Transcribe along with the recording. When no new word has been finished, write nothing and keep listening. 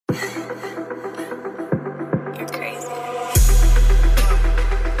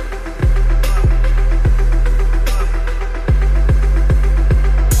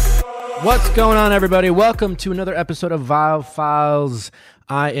What's going on, everybody? Welcome to another episode of Vial Files.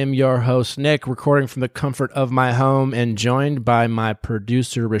 I am your host, Nick, recording from the comfort of my home and joined by my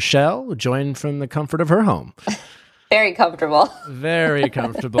producer, Rochelle, joined from the comfort of her home. Very comfortable. Very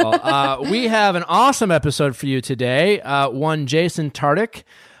comfortable. We have an awesome episode for you today. One Jason Tartick,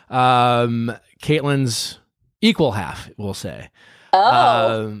 Caitlin's equal half, we'll say.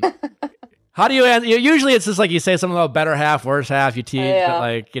 Oh. How do you answer? Usually it's just like you say something about better half, worse half, you tease, Yeah. but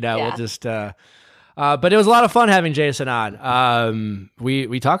like, we'll just... but it was a lot of fun having Jason on.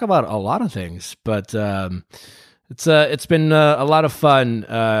 We talk about a lot of things, but it's been a lot of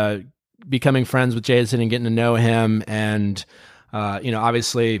fun becoming friends with Jason and getting to know him, and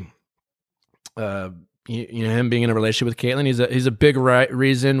obviously, him being in a relationship with Caitlin, he's a big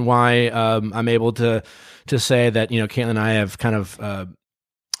reason why I'm able to say that Caitlin and I have kind of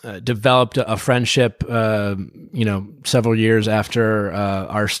developed a friendship, several years after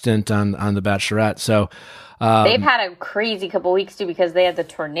our stint on The Bachelorette. So they've had a crazy couple weeks too, because they had the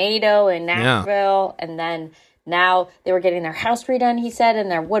tornado in Nashville, and then now they were getting their house redone, he said,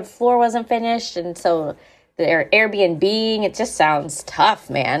 and their wood floor wasn't finished, and so their Airbnb-ing, it just sounds tough,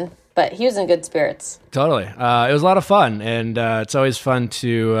 man. But he was in good spirits. Totally. It was a lot of fun, and it's always fun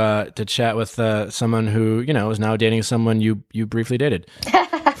to chat with someone who is now dating someone you briefly dated.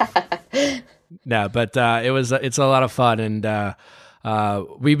 No, but it's a lot of fun, and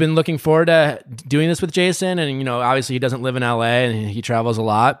we've been looking forward to doing this with Jason. And obviously he doesn't live in LA and he travels a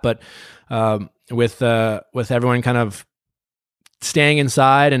lot, but with everyone kind of staying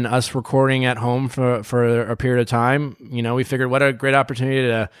inside and us recording at home for a period of time, we figured what a great opportunity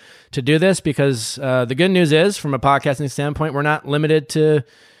to do this, because the good news is, from a podcasting standpoint, we're not limited to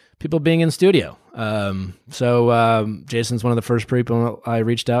people being in studio. So Jason's one of the first people I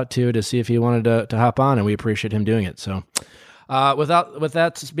reached out to see if he wanted to hop on, and we appreciate him doing it. So with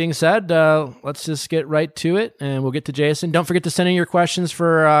that being said, let's just get right to it, and we'll get to Jason. Don't forget to send in your questions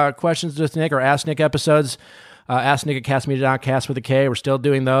for questions with Nick or Ask Nick episodes. Ask Nick at castmedia.com, cast with a K. We're still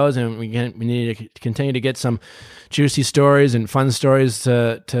doing those, and we need to continue to get some juicy stories and fun stories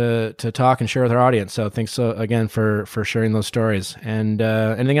to talk and share with our audience. So thanks again for sharing those stories. And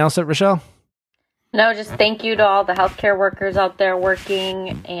anything else, Rochelle? No, just thank you to all the healthcare workers out there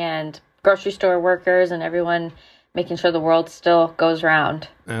working, and grocery store workers, and everyone making sure the world still goes round.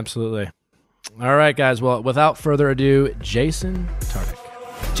 Absolutely. All right, guys. Well, without further ado, Jason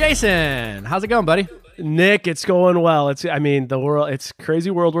Tartick. Jason, how's it going, buddy? Nick, it's going well. It's a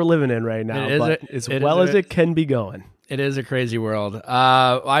crazy world we're living in right now, as it can be going. It is a crazy world.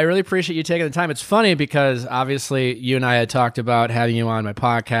 I really appreciate you taking the time. It's funny because obviously you and I had talked about having you on my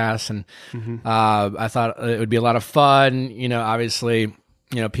podcast, and I thought it would be a lot of fun. Obviously,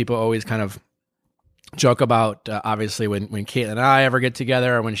 people always kind of joke about obviously when Caitlin and I ever get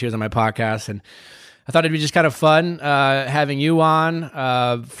together, or when she was on my podcast, and I thought it'd be just kind of fun having you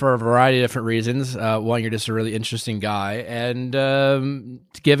on for a variety of different reasons. One, you're just a really interesting guy, and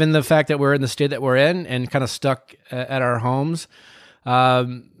given the fact that we're in the state that we're in and kind of stuck at our homes,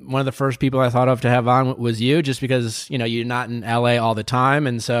 one of the first people I thought of to have on was you, just because you're not in LA all the time,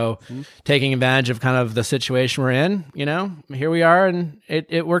 and so taking advantage of kind of the situation we're in, here we are, and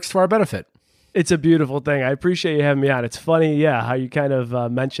it works to our benefit. It's a beautiful thing. I appreciate you having me on. It's funny, how you kind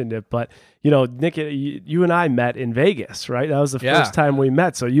of mentioned it, but Nick, you and I met in Vegas, right? That was the first time we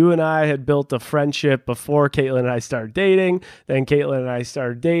met. So you and I had built a friendship before Caitlin and I started dating. Then Caitlin and I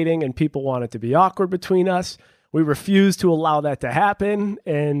started dating, and people wanted to be awkward between us. We refused to allow that to happen,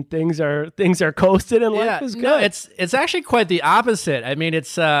 and things are coasted, and life is good. No, it's actually quite the opposite. I mean,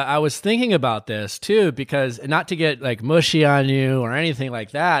 it's I was thinking about this too, because not to get like mushy on you or anything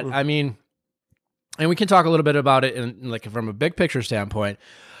like that. I mean, and we can talk a little bit about it in like from a big picture standpoint.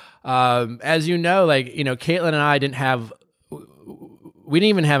 As Caitlin and I we didn't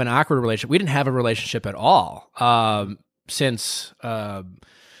even have an awkward relationship. We didn't have a relationship at all since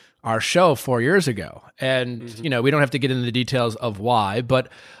our show 4 years ago. And, we don't have to get into the details of why, but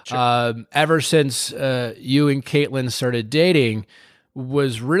ever since you and Caitlin started dating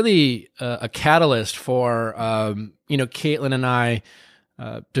was really a catalyst for, Caitlin and I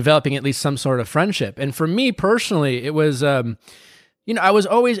developing at least some sort of friendship. And for me personally, it was... I was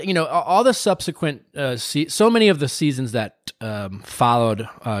always, all the subsequent, so many of the seasons that followed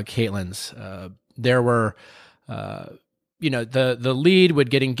Caitlin's, there were, the lead would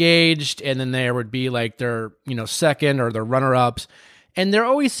get engaged, and then there would be like their, second or their runner-ups, and there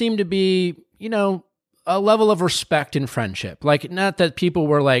always seemed to be, a level of respect and friendship. Like, not that people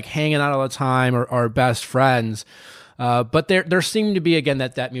were like hanging out all the time or best friends, but there seemed to be, again,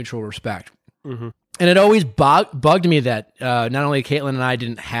 that mutual respect. Mm-hmm. And it always bugged me that not only Caitlin and I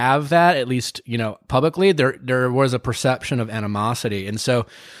didn't have that, at least, publicly, there was a perception of animosity. And so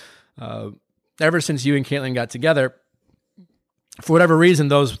ever since you and Caitlin got together, for whatever reason,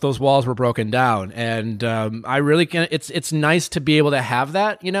 those walls were broken down. And I really can. It's nice to be able to have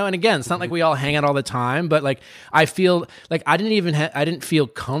that, And again, it's not like we all hang out all the time, but like I feel like I didn't feel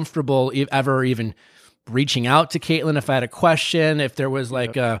comfortable ever even reaching out to Caitlin if I had a question, if there was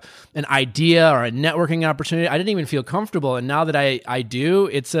like an idea or a networking opportunity. I didn't even feel comfortable, and now that I do,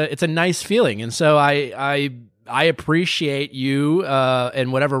 it's a nice feeling. And so I appreciate you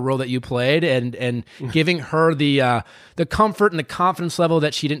and whatever role that you played, and giving her the comfort and the confidence level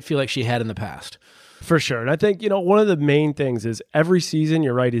that she didn't feel like she had in the past. For sure. And I think, one of the main things is every season,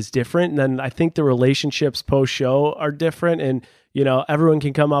 you're right, is different. And then I think the relationships post-show are different. And, everyone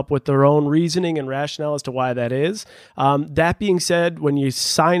can come up with their own reasoning and rationale as to why that is. That being said, when you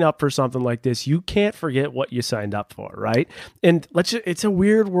sign up for something like this, you can't forget what you signed up for, right? And it's a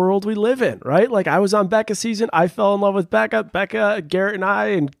weird world we live in, right? Like I was on Becca's season. I fell in love with Becca. Becca, Garrett, and I,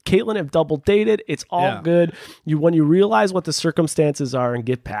 and Caitlin have double dated. It's all good. When you realize what the circumstances are and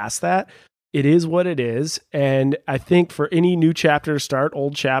get past that, it is what it is. And I think for any new chapter to start,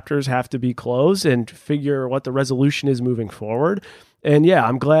 old chapters have to be closed and figure what the resolution is moving forward. And yeah,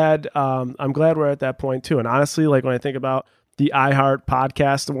 I'm glad we're at that point too. And honestly, like when I think about the iHeart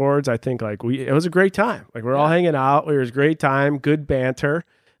Podcast Awards, I think like it was a great time. Like we're all hanging out. It was a great time, good banter.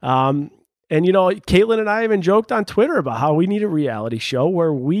 And Caitlin and I even joked on Twitter about how we need a reality show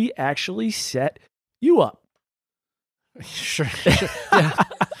where we actually set you up. Sure.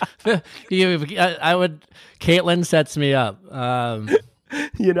 Yeah. I would. Caitlin sets me up. Add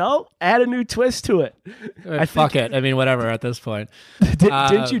a new twist to it. Fuck it. I mean, whatever at this point.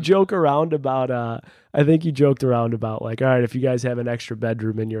 Didn't you joke around about, I think you joked around about like, all right, if you guys have an extra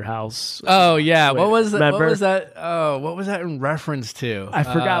bedroom in your house. Oh yeah. What was that? What was that? Oh, what was that in reference to? I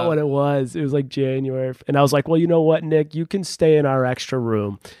forgot what it was. It was like January. And I was like, well, you know what, Nick, you can stay in our extra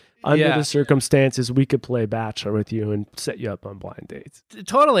room. Under the circumstances, we could play Bachelor with you and set you up on blind dates.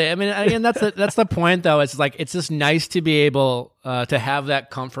 Totally. I mean, again, that's the point, though. It's like it's just nice to be able to have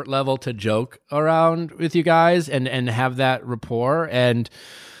that comfort level to joke around with you guys and have that rapport. And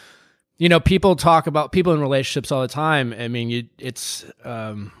people talk about people in relationships all the time. I mean, it's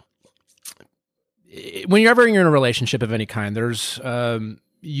whenever you're in a relationship of any kind, there's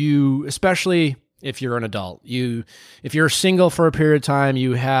you especially. If you're an adult, if you're single for a period of time,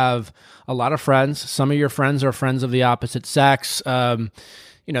 you have a lot of friends. Some of your friends are friends of the opposite sex.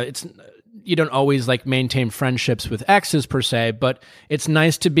 It's you don't always like maintain friendships with exes per se, but it's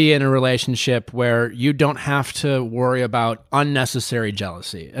nice to be in a relationship where you don't have to worry about unnecessary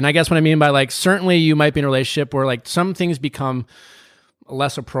jealousy. And I guess what I mean by like, certainly you might be in a relationship where like some things become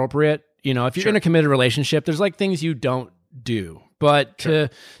less appropriate. If you're in a committed relationship, there's like things you don't do. But to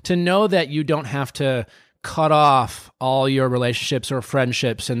know that you don't have to cut off all your relationships or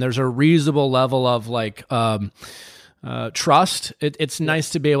friendships, and there's a reasonable level of like trust, it's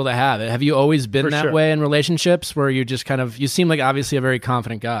nice to be able to have it. Have you always been that way in relationships where you just you seem like obviously a very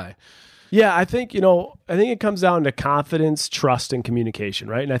confident guy? Yeah, I think it comes down to confidence, trust, and communication,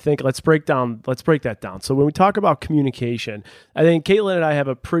 right? And I think let's break that down. So when we talk about communication, I think Caitlin and I have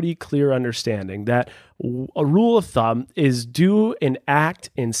a pretty clear understanding that a rule of thumb is do and act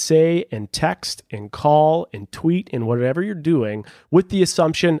and say and text and call and tweet and whatever you're doing with the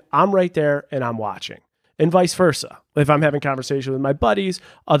assumption I'm right there and I'm watching. And vice versa. If I'm having conversation with my buddies,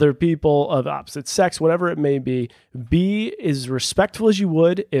 other people of opposite sex, whatever it may be as respectful as you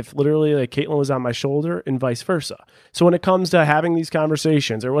would if literally like Caitlin was on my shoulder, and vice versa. So when it comes to having these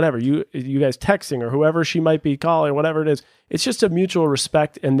conversations or whatever, you guys texting or whoever she might be calling, whatever it is, it's just a mutual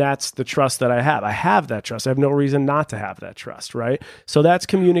respect, and that's the trust that I have. I have that trust. I have no reason not to have that trust, right? So that's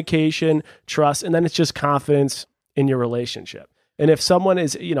communication, trust, and then it's just confidence in your relationship. And if someone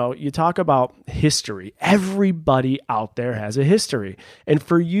is, you talk about history, everybody out there has a history. And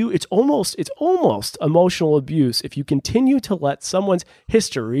for you, it's almost emotional abuse if you continue to let someone's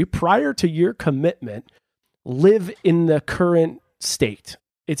history prior to your commitment live in the current state.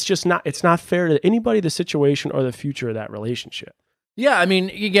 It's not fair to anybody, the situation, or the future of that relationship. Yeah, I mean,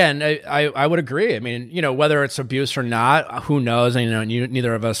 again, I would agree. I mean, whether it's abuse or not, who knows?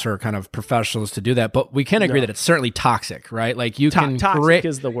 Neither of us are kind of professionals to do that, but we can agree that it's certainly toxic, right? Like toxic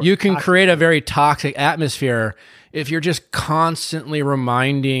is the word. You can create a very toxic atmosphere if you're just constantly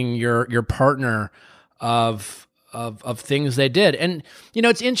reminding your partner of things they did. And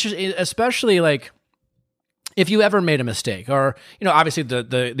it's interesting, especially like if you ever made a mistake, or obviously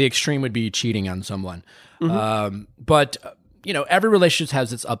the extreme would be cheating on someone, but every relationship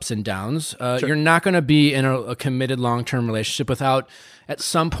has its ups and downs. Sure. You're not going to be in a committed long-term relationship without at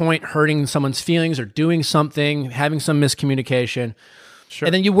some point hurting someone's feelings or doing something, having some miscommunication. Sure.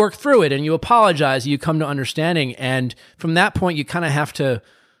 And then you work through it and you apologize, you come to understanding. And from that point, you kind of have to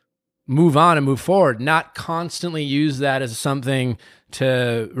move on and move forward, not constantly use that as something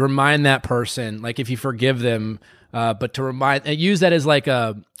to remind that person, like if you forgive them, but to use that as like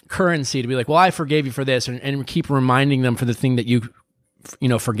a currency to be like, well, I forgave you for this, and keep reminding them for the thing that you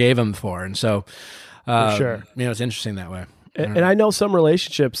forgave them for. And so, for sure. It's interesting that way. And I know some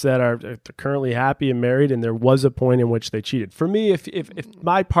relationships that are currently happy and married, and there was a point in which they cheated. For me, if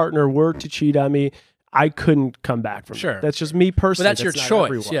my partner were to cheat on me, I couldn't come back from it. That's just me personally. But that's your choice,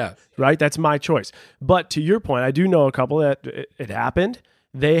 everyone, yeah. Right? That's my choice. But to your point, I do know a couple that it happened.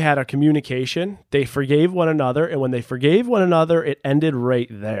 They had a communication. They forgave one another. And when they forgave one another, it ended right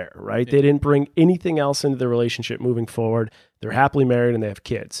there, right? Yeah. They didn't bring anything else into the relationship moving forward. They're happily married and they have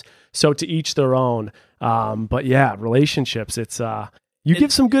kids. So to each their own. But yeah, relationships, you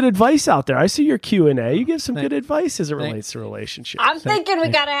give some good advice out there. I see your Q&A. You give some good advice as it relates to relationships. I'm thinking we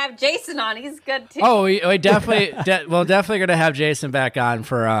got to have Jason on. He's good too. Oh, we definitely, we're definitely going to have Jason back on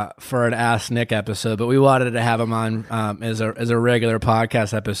for an Ask Nick episode, but we wanted to have him on as a regular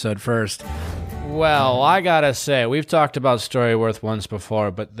podcast episode first. Well, I got to say, we've talked about Storyworth once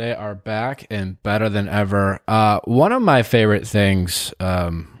before, but they are back and better than ever. One of my favorite things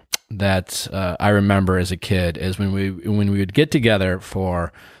that I remember as a kid is when we would get together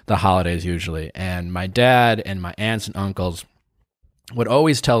for the holidays usually, and my dad and my aunts and uncles would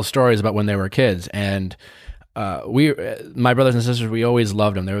always tell stories about when they were kids, and my brothers and sisters, we always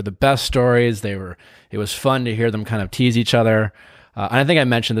loved them. They were the best stories. It was fun to hear them kind of tease each other. And I think I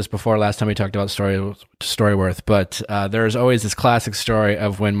mentioned this before last time we talked about Storyworth, but there's always this classic story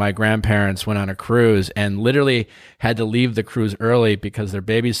of when my grandparents went on a cruise and literally had to leave the cruise early because their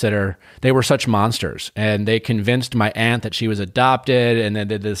babysitter, they were such monsters, and they convinced my aunt that she was adopted, and then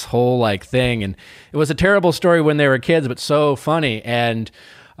did this whole thing. And it was a terrible story when they were kids, but so funny. And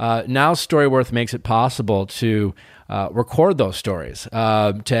now Storyworth makes it possible to record those stories,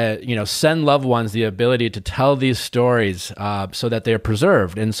 to send loved ones the ability to tell these stories so that they're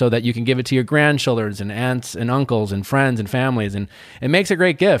preserved, and so that you can give it to your grandchildren and aunts and uncles and friends and families, and it makes a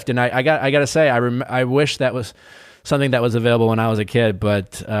great gift. And I got to say, I wish that was something that was available when I was a kid,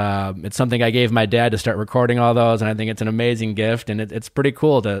 but it's something I gave my dad to start recording all those, and I think it's an amazing gift, and it's pretty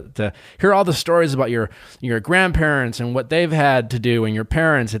cool to hear all the stories about your grandparents and what they've had to do, and your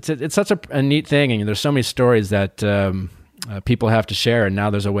parents. It's such a neat thing, and there's so many stories that people have to share, and now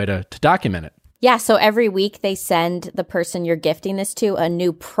there's a way to document it. Yeah, so every week they send the person you're gifting this to a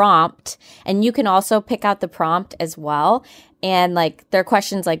new prompt, and you can also pick out the prompt as well. And there are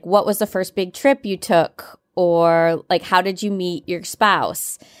questions like, what was the first big trip you took? Or how did you meet your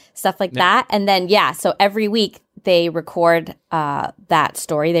spouse? Stuff like that. And then, so every week they record that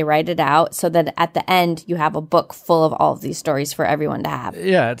story. They write it out so that at the end you have a book full of all of these stories for everyone to have.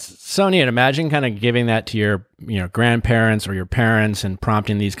 Yeah, it's so neat. Imagine kind of giving that to your grandparents or your parents and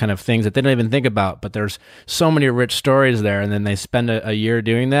prompting these kind of things that they don't even think about. But there's so many rich stories there. And then they spend a year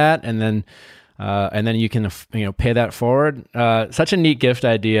doing that. And then you can pay that forward. Such a neat gift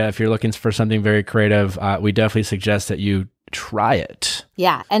idea. If you're looking for something very creative, we definitely suggest that you try it.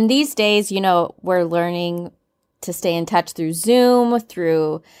 Yeah, and these days, we're learning to stay in touch through Zoom,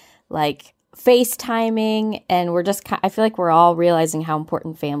 through FaceTiming, and I feel like we're all realizing how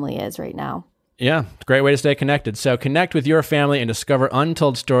important family is right now. Yeah, it's a great way to stay connected. So connect with your family and discover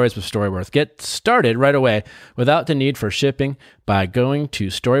untold stories with Storyworth. Get started right away without the need for shipping by going to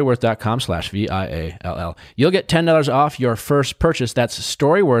storyworth.com/VIALL. You'll get $10 off your first purchase. That's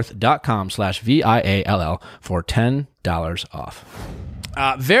storyworth.com/VIALL for $10 off.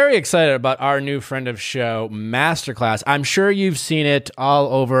 Very excited about our new friend of show, Masterclass. I'm sure you've seen it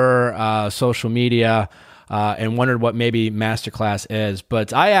all over social media. And wondered what maybe Masterclass is.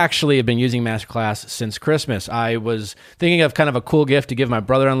 But I actually have been using Masterclass since Christmas. I was thinking of kind of a cool gift to give my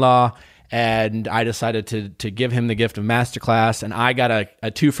brother-in-law, and I decided to give him the gift of Masterclass, and I got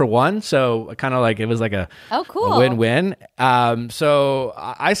a 2-for-1. So kind of it was a win-win. So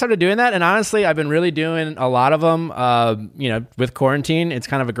I started doing that, and honestly, I've been really doing a lot of them. With quarantine, it's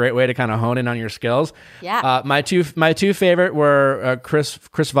kind of a great way to kind of hone in on your skills. Yeah. My two favorite were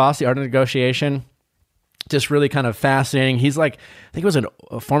Chris Voss, The Art of Negotiation. Just really kind of fascinating. He's I think he was a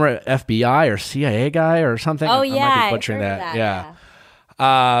former FBI or CIA guy or something. Oh, I yeah. might be butchering that. Yeah.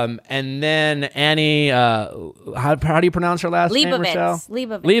 And then Annie, how do you pronounce her last name, Rochelle?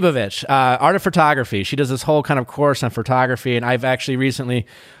 Leibovitz. Art of Photography. She does this whole kind of course on photography, and I've actually recently,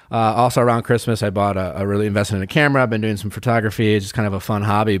 also around Christmas, I bought a really invested in a camera. I've been doing some photography. It's just kind of a fun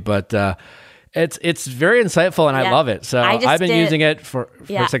hobby, but it's very insightful, and I love it. So I've been using it for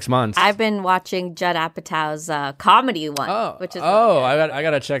 6 months. I've been watching Judd Apatow's comedy one, which is really I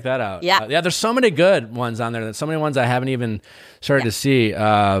got to check that out. Yeah, there's so many good ones on there. There's so many ones I haven't even started to see.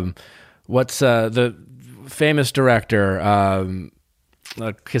 What's the famous director?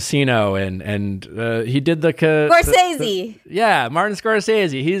 Casino and he did the Scorsese. Martin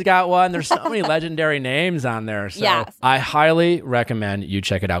Scorsese. He's got one. There's so many legendary names on there. So I highly recommend you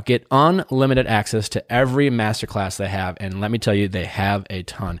check it out. Get unlimited access to every masterclass they have, and let me tell you, they have a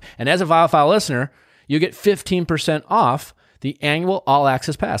ton. And as a Viall listener, you get 15% off the annual All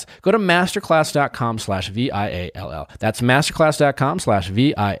Access Pass. Go to masterclass.com/VIALL. That's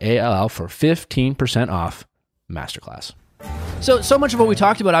masterclass.com/VIALL for 15% off Masterclass. So much of what we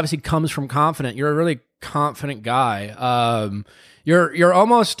talked about obviously comes from confident. You're a really confident guy. You're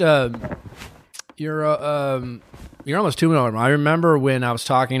almost you're almost too normal. I remember when I was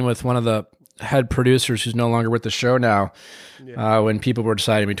talking with one of the head producers who's no longer with the show now, when people were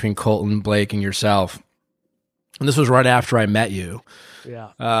deciding between Colton, Blake, and yourself. And this was right after I met you.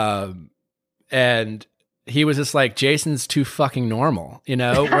 Yeah. And he was just like, Jason's too fucking normal, and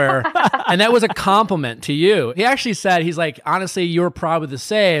that was a compliment to you. He actually said, he's like, honestly, you're probably the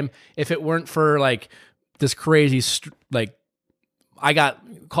same if it weren't for like this crazy, I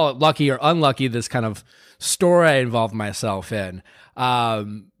call it lucky or unlucky, this kind of story I involved myself in.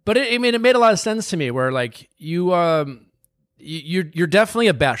 But it made a lot of sense to me where like you're definitely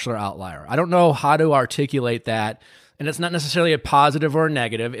a Bachelor outlier. I don't know how to articulate that. And it's not necessarily a positive or a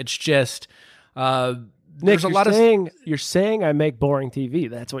negative. It's just, Nick, you're saying I make boring TV.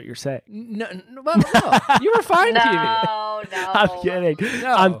 That's what you're saying. No, you were fine TV. No. I'm kidding.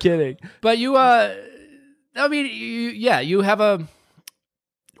 No. I'm kidding. But you, you have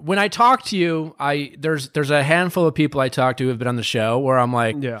when I talk to you, there's a handful of people I talk to who have been on the show where I'm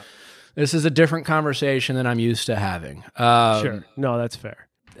like, this is a different conversation than I'm used to having. Sure. No, that's fair.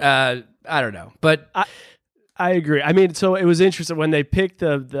 I don't know, but I agree. I mean, so it was interesting when they picked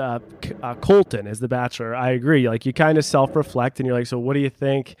the Colton as the Bachelor. I agree. Like you kind of self-reflect and you're like, so what do you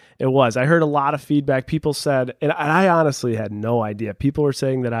think it was? I heard a lot of feedback. People said, and I honestly had no idea. People were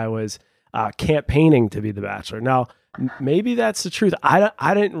saying that I was campaigning to be the Bachelor. Now, maybe that's the truth. I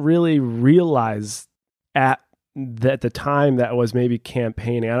didn't really realize at the time that was maybe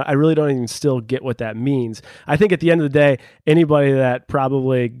campaigning. I really don't even still get what that means. I think at the end of the day, anybody that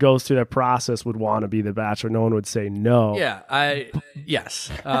probably goes through that process would want to be the Bachelor. No one would say no. Yeah, yes.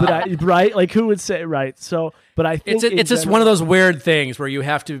 Right? Like who would say right? So, but I think it's just one of those weird things where you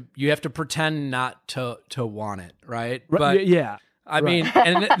have to pretend not to want it, right? But yeah. I mean,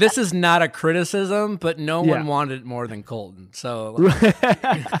 and this is not a criticism, but no one wanted it more than Colton. So,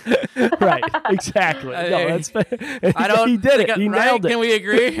 right, exactly. No, that's fair. He did it. He nailed it. Can we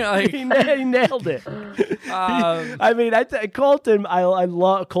agree? He nailed it. I mean, Colton. I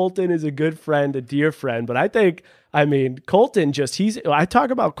love Colton. Is a good friend, a dear friend. But I mean, Colton I talk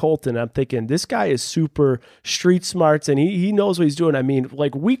about Colton, I'm thinking this guy is super street smarts and he knows what he's doing. I mean,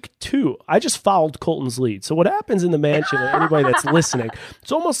 like week 2, I just followed Colton's lead. So what happens in the mansion, anybody that's listening,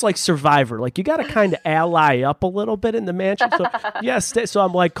 it's almost like Survivor. Like you got to kind of ally up a little bit in the mansion. So yes, so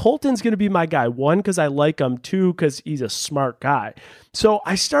I'm like, Colton's going to be my guy. 1, because I like him. 2, because he's a smart guy. So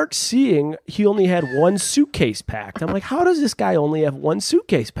I start seeing he only had 1 suitcase packed. I'm like, how does this guy only have 1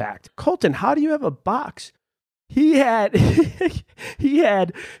 suitcase packed? Colton, how do you have a box? He had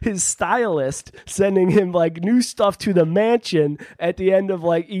his stylist sending him like new stuff to the mansion at the end of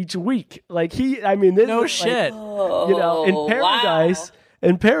like each week. Like this no shit. Like, in Paradise. Wow.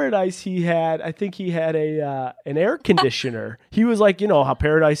 In Paradise, I think he had an air conditioner. He was like, how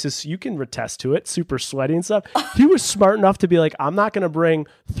Paradise is, you can attest to it, super sweaty and stuff. He was smart enough to be like, I'm not going to bring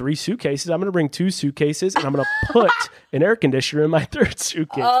 3 suitcases. I'm going to bring 2 suitcases, and I'm going to put an air conditioner in my 3rd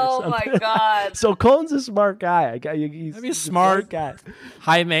suitcase. Oh, my God. So Colin's a smart guy. He's a smart guy.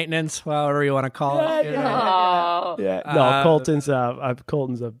 High maintenance, whatever you want to call it. Yeah. No, Colton's a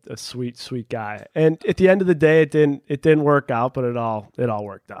sweet, sweet guy. And at the end of the day, it didn't work out, but it all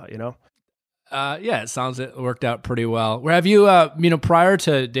worked out, it sounds it worked out pretty well. Where have you prior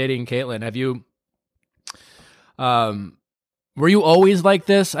to dating Caitlin, have you were you alwais like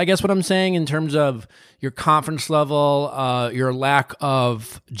this? I guess what I'm saying in terms of your confidence level, your lack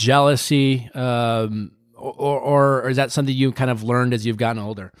of jealousy, or is that something you kind of learned as you've gotten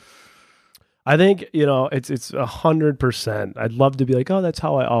older? I think, it's 100%. I'd love to be like, oh, that's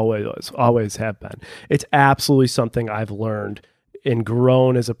how I always have been. It's absolutely something I've learned and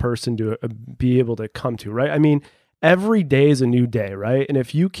grown as a person to be able to come to, right? I mean, every day is a new day, right? And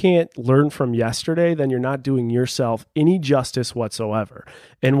if you can't learn from yesterday, then you're not doing yourself any justice whatsoever.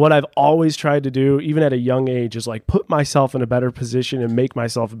 And what I've always tried to do, even at a young age, is like put myself in a better position and make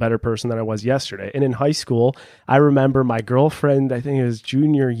myself a better person than I was yesterday. And in high school, I remember my girlfriend, I think it was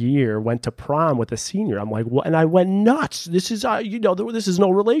junior year, went to prom with a senior. I'm like, what? And I went nuts. This is, this is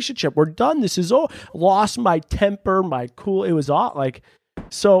no relationship. We're done. This is, lost my temper, my cool. It was all like,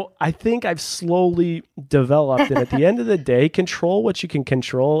 so I think I've slowly developed, and at the end of the day, control what you can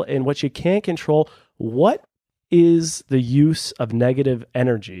control, and what you can't control. What is the use of negative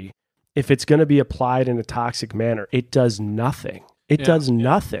energy if it's going to be applied in a toxic manner? It does nothing. It does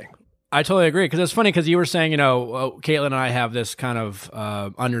nothing. I totally agree, because it's funny because you were saying, Caitlin and I have this kind of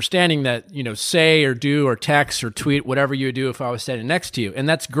understanding that, say or do or text or tweet whatever you would do if I was standing next to you. And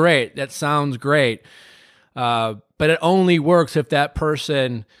that's great. That sounds great. But it only works if that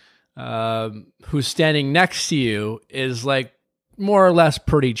person who's standing next to you is like more or less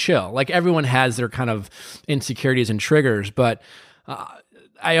pretty chill. Like everyone has their kind of insecurities and triggers, but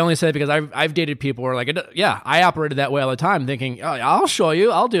I only say it because I've dated people who are like, I operated that way all the time, thinking, oh, I'll show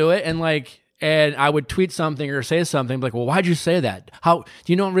you, I'll do it, and I would tweet something or say something like, well, why'd you say that? How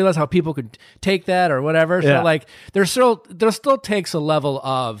do you not realize how people could take that or whatever? Yeah. So there still takes a level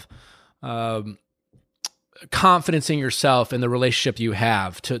of confidence in yourself and the relationship you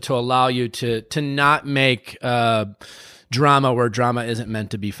have to allow you to not make drama where drama isn't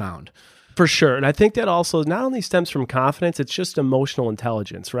meant to be found. For sure. And I think that also not only stems from confidence, it's just emotional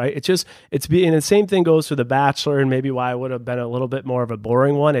intelligence, right? And the same thing goes for The Bachelor, and maybe why I would have been a little bit more of a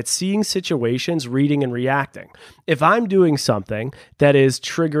boring one. It's seeing situations, reading and reacting. If I'm doing something that is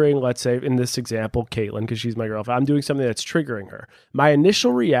triggering, let's say in this example, Caitlin, because she's my girlfriend, I'm doing something that's triggering her. My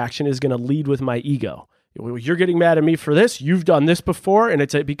initial reaction is going to lead with my ego. You're getting mad at me for this. You've done this before. And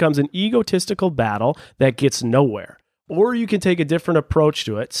it becomes an egotistical battle that gets nowhere. Or you can take a different approach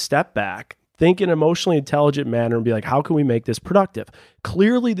to it, step back, think in an emotionally intelligent manner and be like, how can we make this productive?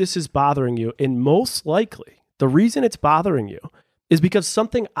 Clearly, this is bothering you. And most likely, the reason it's bothering you is because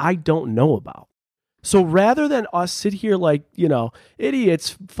something I don't know about. So rather than us sit here like,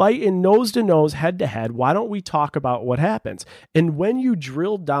 idiots fighting nose to nose, head to head, why don't we talk about what happens? And when you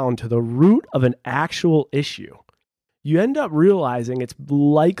drill down to the root of an actual issue, you end up realizing it's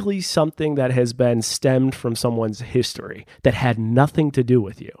likely something that has been stemmed from someone's history that had nothing to do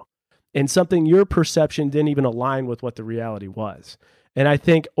with you, and something your perception didn't even align with what the reality was. And I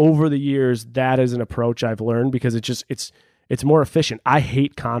think over the years, that is an approach I've learned because it's more efficient. I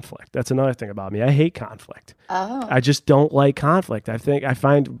hate conflict. That's another thing about me. I hate conflict. Oh. I just don't like conflict. I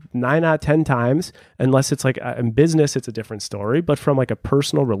find 9 out of 10 times, unless it's like in business, it's a different story. But from like a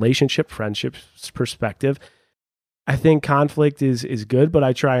personal relationship, friendship perspective, I think conflict is good, but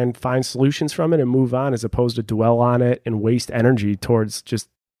I try and find solutions from it and move on as opposed to dwell on it and waste energy towards just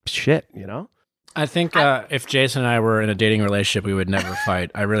shit, I think if Jason and I were in a dating relationship, we would never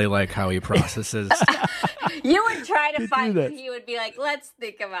fight. I really like how he processes. You would try to fight, and he would be like, "Let's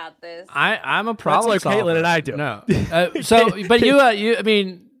think about this." I'm a problem solver. That's like Caitlin and I do. No, but you, I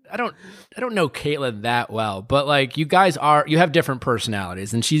mean, I don't know Caitlin that well, but like you guys you have different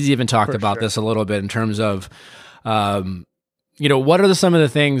personalities, and she's even talked about this a little bit in terms of, what are some of the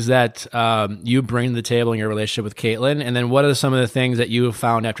things that you bring to the table in your relationship with Caitlin, and then what are some of the things that you have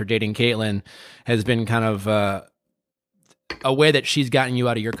found after dating Caitlin has been kind of a way that she's gotten you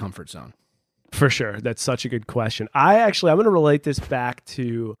out of your comfort zone? For sure. That's such a good question. I'm going to relate this back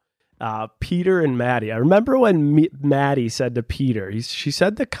to Peter and Maddie. I remember when Maddie said to Peter, she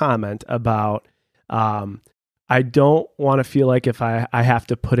said the comment about, I don't want to feel like if I have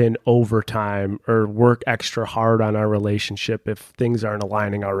to put in overtime or work extra hard on our relationship if things aren't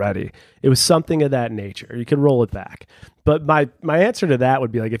aligning already. It was something of that nature. You could roll it back. But my answer to that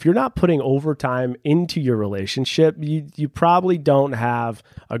would be like, if you're not putting overtime into your relationship, you probably don't have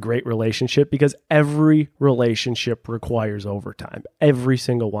a great relationship, because every relationship requires overtime. Every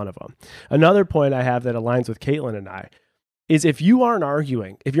single one of them. Another point I have that aligns with Caitlin and I is if you aren't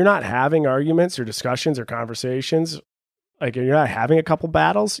arguing, if you're not having arguments or discussions or conversations, like you're not having a couple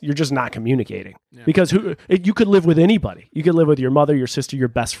battles, you're just not communicating. Yeah. Because you could live with anybody. You could live with your mother, your sister, your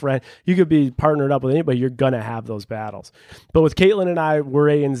best friend. You could be partnered up with anybody. You're going to have those battles. But with Caitlin and I, we're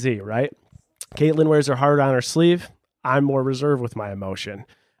A and Z, right? Caitlin wears her heart on her sleeve. I'm more reserved with my emotion.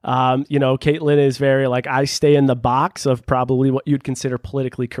 Caitlin is very like, I stay in the box of probably what you'd consider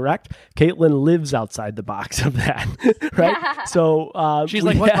politically correct. Caitlin lives outside the box of that, right? So she's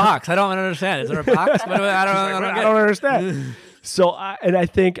like, what box? I don't understand. Is there a box? I don't understand. So, I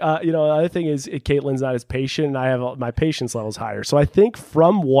think, the other thing is Caitlin's not as patient, and I have my patience levels higher. So I think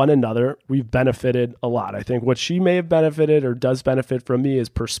from one another, we've benefited a lot. I think what she may have benefited or does benefit from me is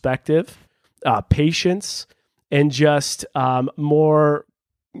perspective, patience, and just more,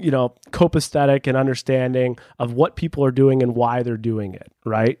 copacetic and understanding of what people are doing and why they're doing it,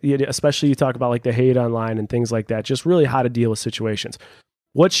 right? Especially you talk about like the hate online and things like that, just really how to deal with situations.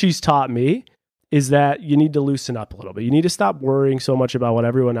 What she's taught me is that you need to loosen up a little bit. You need to stop worrying so much about what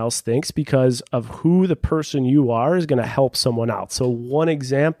everyone else thinks, because of who the person you are is going to help someone out. So one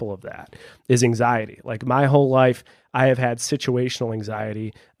example of that is anxiety. Like my whole life, I have had situational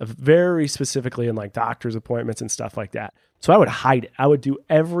anxiety, very specifically in like doctor's appointments and stuff like that. So I would hide it. I would do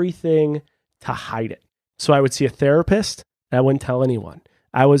everything to hide it. So I would see a therapist and I wouldn't tell anyone.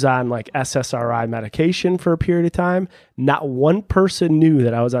 I was on like SSRI medication for a period of time. Not one person knew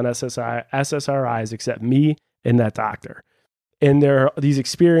that I was on SSRIs except me and that doctor. And there are these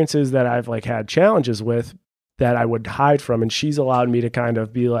experiences that I've like had challenges with that I would hide from. And she's allowed me to kind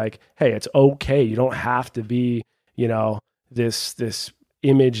of be like, hey, it's okay. You don't have to be, this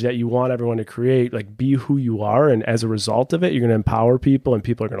image that you want everyone to create. Like, be who you are. And as a result of it, you're going to empower people and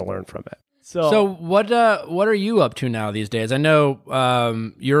people are going to learn from it. So what are you up to now these days? I know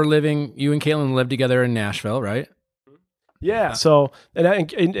you and Caitlin live together in Nashville, right? Yeah. So,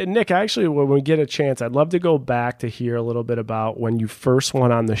 and Nick, actually, when we get a chance, I'd love to go back to hear a little bit about when you first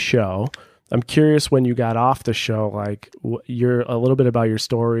went on the show. I'm curious when you got off the show, like a little bit about your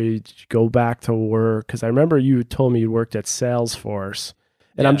story. Did you go back to work? Because I remember you told me you worked at Salesforce,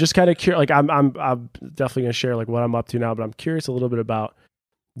 and I'm just kind of curious. Like, I'm definitely gonna share like what I'm up to now, but I'm curious a little bit about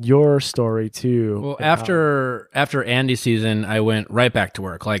your story too. Well, after Andy's season, I went right back to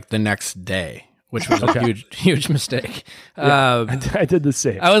work like the next day, which was a huge mistake. Yeah, I did the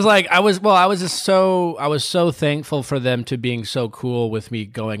same. I was so thankful for them to being so cool with me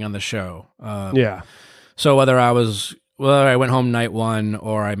going on the show. So whether I went home night one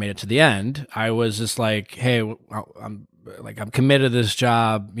or I made it to the end, I was just like, hey, I'm committed to this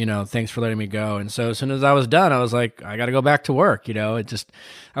job, thanks for letting me go. And so as soon as I was done, I was like, I got to go back to work. I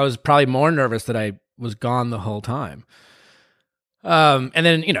was probably more nervous that I was gone the whole time. And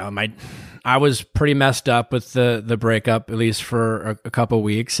then, I was pretty messed up with the breakup, at least for a couple of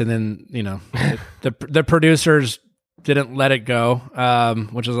weeks. And then, the producers didn't let it go,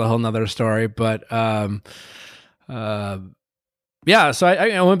 which is a whole nother story. But, so I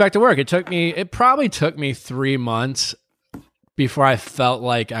went back to work. It probably took me 3 months before I felt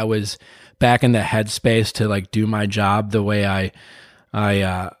like I was back in the headspace to like do my job the way I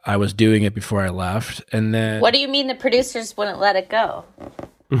was doing it before I left. And then, what do you mean the producers wouldn't let it go?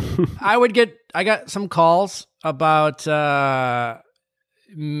 I got some calls about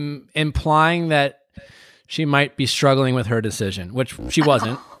implying that she might be struggling with her decision, which she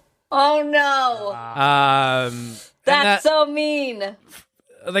wasn't. Oh no. That's so mean.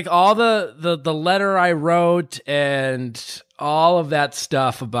 Like all the letter I wrote and all of that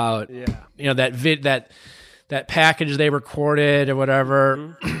stuff about that package they recorded or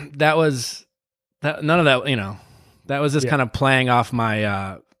whatever, none of that, that was just kind of playing off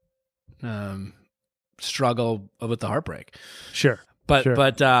my struggle with the heartbreak. Sure.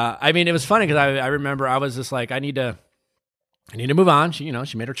 But I mean, it was funny because I remember I was just like, I need to move on. She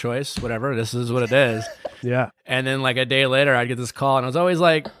made her choice, whatever. This is what it is. Yeah. And then like a day later, I'd get this call and I was always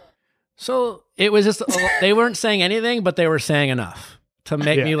like, so it was just, they weren't saying anything, but they were saying enough to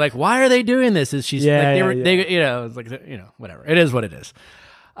make me like, why are they doing this? It's like, whatever. It is what it is.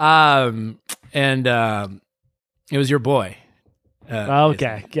 It was your boy.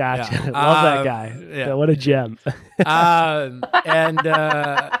 Okay, gotcha. Yeah. Love that guy. Yeah, what a gem. And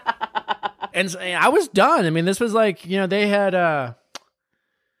I was done. I mean, this was like, they had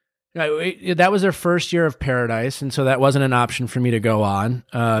that was their first year of Paradise, and so that wasn't an option for me to go on,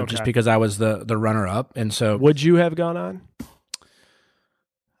 just because I was the runner up. And so, would you have gone on?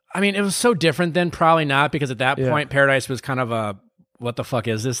 I mean, it was so different then. Probably not, because at that point, Paradise was kind of a what the fuck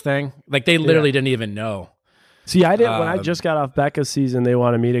is this thing? Like they literally didn't even know. See, I didn't. When I just got off Becca's season, they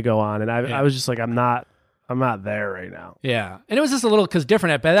wanted me to go on, and I was just like, I'm not there right now. Yeah, and it was just a little because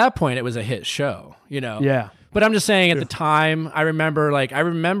different. At that point, it was a hit show, Yeah. But I'm just saying, at the time, I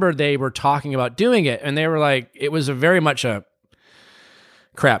remember they were talking about doing it, and they were like, it was very much a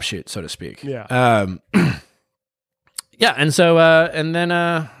crapshoot, so to speak. Yeah. Yeah, and so and then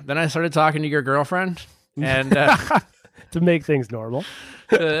I started talking to your girlfriend, and to make things normal.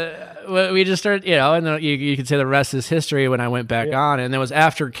 We just started, and then you could say the rest is history when I went back on. And it was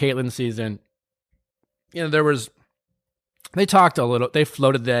after Caitlin's season. They talked a little, they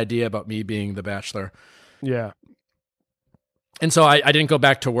floated the idea about me being the Bachelor. Yeah. And so I didn't go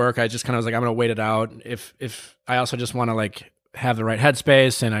back to work. I just kind of was like, I'm going to wait it out. If I also just want to like have the right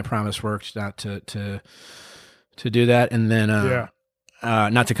headspace, and I promised work not to do that. And then,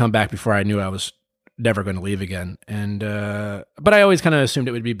 not to come back before I knew I was never going to leave again. And, but I always kind of assumed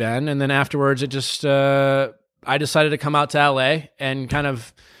it would be Ben. And then afterwards it just, I decided to come out to LA and kind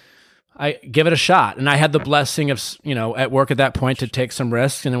of, I give it a shot. And I had the blessing of, at work at that point to take some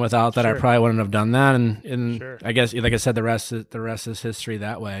risks. And without that, I probably wouldn't have done that. And I guess, like I said, the rest is history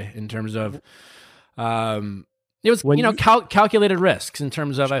that way in terms of, it was, calculated risks in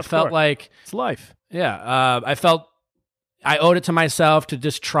terms of, I felt like it's life. Yeah. I felt I owed it to myself to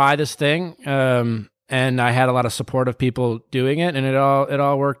just try this thing. And I had a lot of supportive people doing it, and it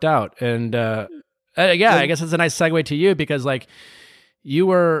all worked out. And, I guess it's a nice segue to you, because like you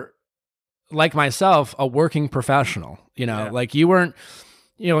were, like myself, a working professional, like you weren't,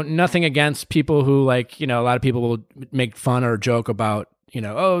 nothing against people who like, a lot of people will make fun or joke about,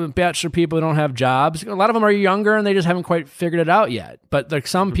 Bachelor people who don't have jobs. A lot of them are younger and they just haven't quite figured it out yet. But like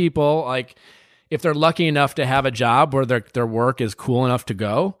some people, like if they're lucky enough to have a job where their work is cool enough to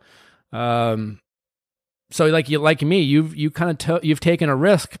go. So like me, you've taken a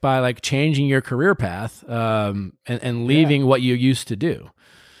risk by like changing your career path, and leaving what you used to do.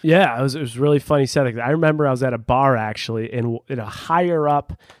 Yeah, it was really funny setting. I remember I was at a bar actually, and a higher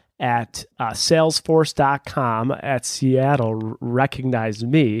up at Salesforce.com at Seattle recognized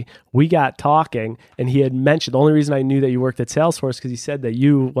me. We got talking, and he had mentioned, the only reason I knew that you worked at Salesforce because he said that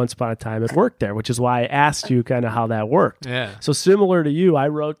you once upon a time had worked there, which is why I asked you kind of how that worked. Yeah. So similar to you, I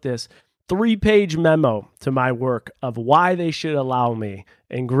wrote this 3-page memo to my work of why they should allow me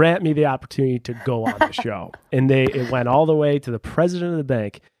and grant me the opportunity to go on the show. And it went all the way to the president of the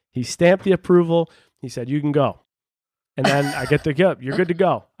bank. He stamped the approval. He said, you can go. And then I get you're good to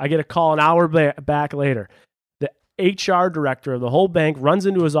go. I get a call an hour back later. The HR director of the whole bank runs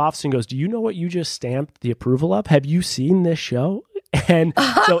into his office and goes, do you know what you just stamped the approval of? Have you seen this show? And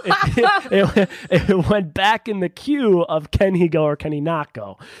so it went back in the queue of can he go or can he not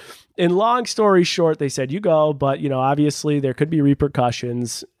go? In long story short, they said, you go, but obviously there could be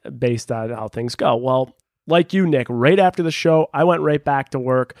repercussions based on how things go. Well, like you, Nick, right after the show, I went right back to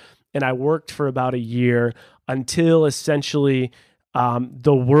work, and I worked for about a year until essentially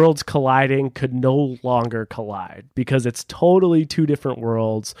the worlds colliding could no longer collide, because it's totally two different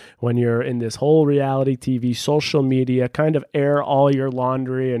worlds when you're in this whole reality TV, social media, kind of air all your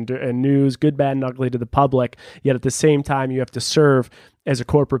laundry and news, good, bad, and ugly to the public. Yet at the same time, you have to serve as a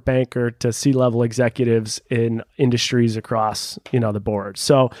corporate banker to C-level executives in industries across, the board.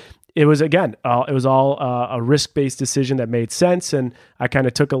 So it was, again, it was all a risk-based decision that made sense, and I kind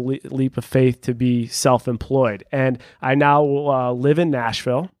of took a leap of faith to be self-employed. And I now live in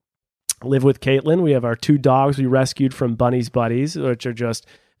Nashville, live with Caitlin. We have our 2 dogs we rescued from Bunny's Buddies, which are just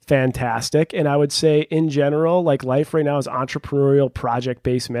fantastic. And I would say in general, like life right now is entrepreneurial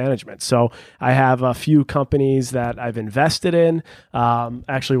project-based management. So I have a few companies that I've invested in.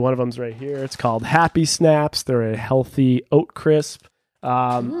 Actually, one of them's right here. It's called Happy Snaps. They're a healthy oat crisp.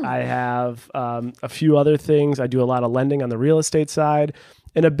 I have a few other things. I do a lot of lending on the real estate side.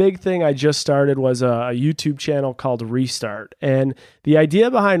 And a big thing I just started was a YouTube channel called Restart. And the idea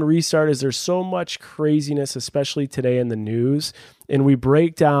behind Restart is there's so much craziness, especially today in the news. And we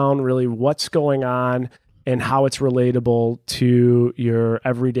break down really what's going on and how it's relatable to your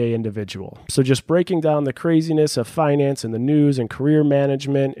everyday individual. So just breaking down the craziness of finance and the news and career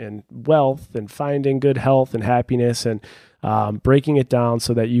management and wealth and finding good health and happiness, and breaking it down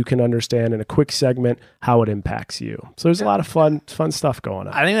so that you can understand in a quick segment how it impacts you. So there's a lot of fun stuff going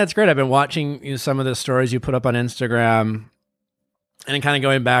on. I think that's great. I've been watching some of the stories you put up on Instagram, and kind of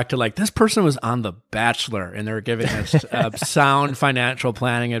going back to like, this person was on The Bachelor and they're giving us sound financial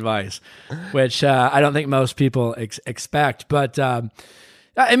planning advice, which I don't think most people expect. But I'm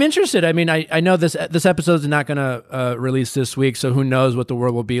interested. I mean, I know this episode is not going to release this week, so who knows what the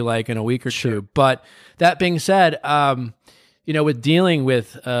world will be like in a week or two. But that being said, with dealing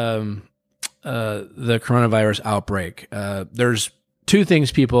with the coronavirus outbreak, there's 2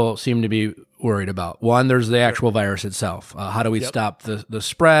 things people seem to be worried about. One, there's the actual virus itself. How do we stop the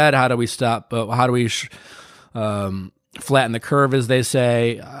spread? How do we flatten the curve, as they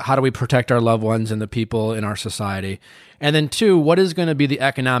say? How do we protect our loved ones and the people in our society? And then 2, what is going to be the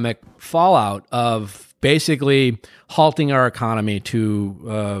economic fallout of basically halting our economy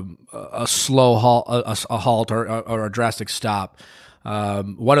to a slow halt, a halt or a drastic stop.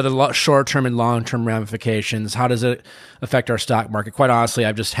 What are the short-term and long-term ramifications? How does it affect our stock market? Quite honestly,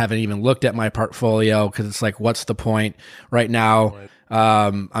 I just haven't even looked at my portfolio because it's like, what's the point right now?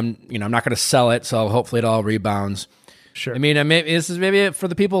 I'm not going to sell it, so hopefully it all rebounds. Sure. I mean, this is maybe for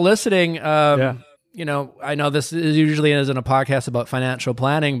the people listening. I know this usually isn't a podcast about financial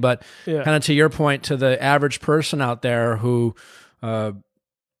planning, but kind of to your point, to the average person out there who, do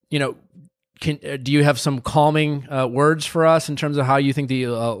you have some calming words for us in terms of how you think the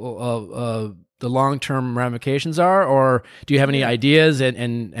long-term ramifications are, or do you have any ideas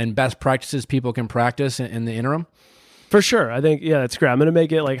and best practices people can practice in the interim? For sure. I think, that's great. I'm going to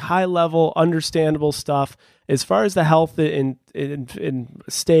make it like high level, understandable stuff. As far as the health in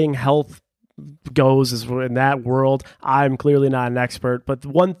staying health goes is in that world, I'm clearly not an expert, but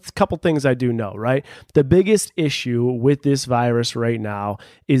couple things I do know, right? The biggest issue with this virus right now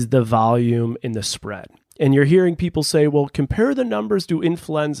is the volume in the spread. And you're hearing people say, well, compare the numbers to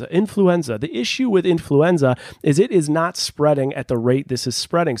influenza. The issue with influenza is it is not spreading at the rate this is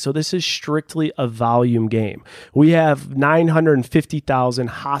spreading. So this is strictly a volume game. We have 950,000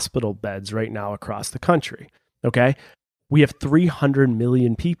 hospital beds right now across the country. Okay. We have 300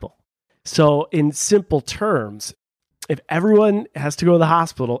 million people. So in simple terms, if everyone has to go to the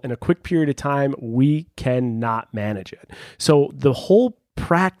hospital in a quick period of time, we cannot manage it. So the whole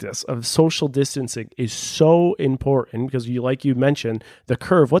practice of social distancing is so important because like you mentioned, the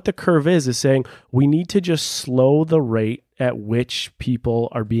curve, what the curve is saying we need to just slow the rate at which people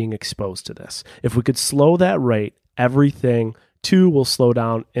are being exposed to this. If we could slow that rate, everything too will slow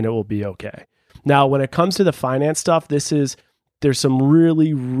down and it will be okay. Now, when it comes to the finance stuff, there's some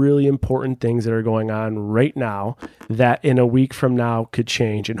really, really important things that are going on right now that in a week from now could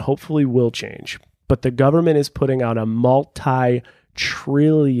change and hopefully will change. But the government is putting out a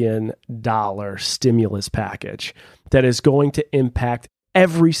multi-trillion-dollar stimulus package that is going to impact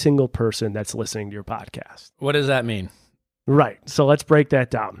every single person that's listening to your podcast. What does that mean? Right. So let's break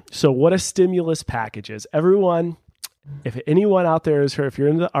that down. So what a stimulus package is, if anyone out there has heard, if you're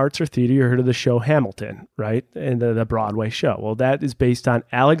into the arts or theater, you heard of the show Hamilton, right? And the Broadway show. Well, that is based on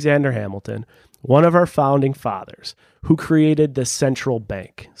Alexander Hamilton, one of our founding fathers, who created the central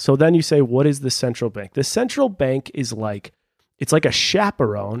bank. So then you say, what is the central bank? The central bank is it's like a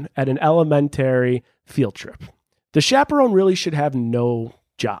chaperone at an elementary field trip. The chaperone really should have no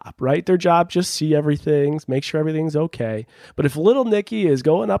job, right? Their job, just see everything, make sure everything's okay. But if little Nicky is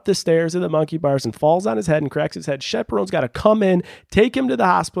going up the stairs of the monkey bars and falls on his head and cracks his head, chaperone's got to come in, take him to the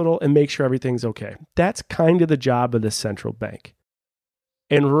hospital and make sure everything's okay. That's kind of the job of the central bank.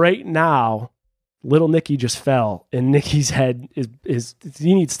 And right now, little Nicky just fell and Nicky's head is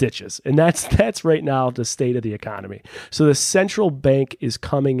he needs stitches. And that's right now the state of the economy. So the central bank is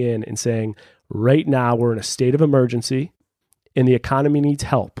coming in and saying, right now we're in a state of emergency and the economy needs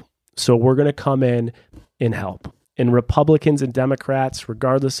help. So we're going to come in and help. And Republicans and Democrats,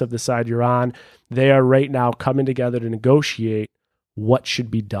 regardless of the side you're on, they are right now coming together to negotiate what should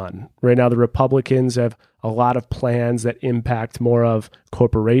be done. Right now, the Republicans have a lot of plans that impact more of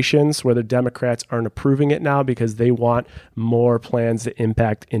corporations, where the Democrats aren't approving it now because they want more plans that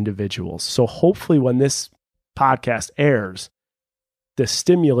impact individuals. So hopefully when this podcast airs, the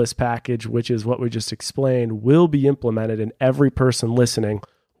stimulus package, which is what we just explained, will be implemented and every person listening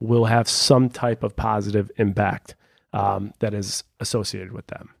will have some type of positive impact that is associated with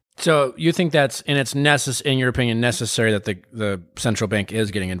them. So you think that's, and it's in your opinion, necessary that the central bank is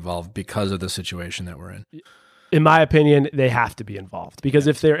getting involved because of the situation that we're in? In my opinion, they have to be involved because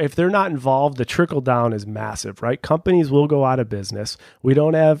if they're not involved, the trickle down is massive, right? Companies will go out of business. We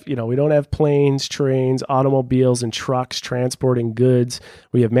don't have planes, trains, automobiles, and trucks transporting goods.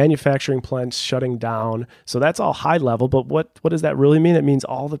 We have manufacturing plants shutting down. So that's all high level. But what does that really mean? It means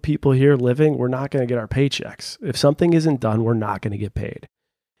all the people here living, we're not going to get our paychecks. If something isn't done, we're not going to get paid.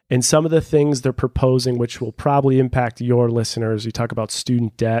 And some of the things they're proposing, which will probably impact your listeners, you talk about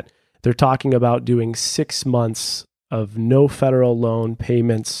student debt. They're talking about doing 6 months of no federal loan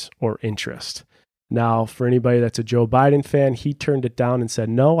payments or interest. Now, for anybody that's a Joe Biden fan, he turned it down and said,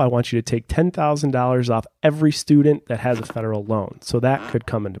 no, I want you to take $10,000 off every student that has a federal loan. So that could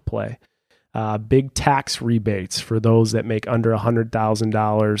come into play. Big tax rebates for those that make under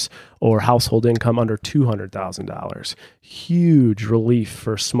 $100,000 or household income under $200,000. Huge relief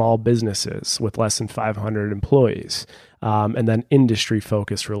for small businesses with less than 500 employees. And then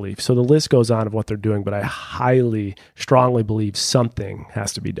industry-focused relief. So the list goes on of what they're doing, but I strongly believe something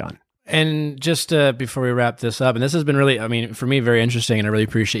has to be done. And just before we wrap this up, and this has been really, I mean, for me, very interesting, and I really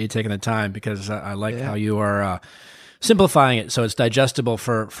appreciate you taking the time because I like how you are simplifying it so it's digestible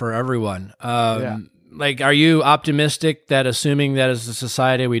for everyone. Like, are you optimistic that assuming that as a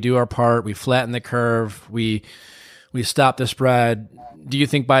society we do our part, we flatten the curve, we stop the spread, do you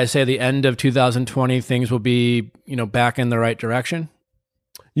think by, say, the end of 2020, things will be, back in the right direction?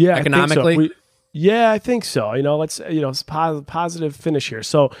 Yeah, economically? I think so. I think so. It's positive finish here.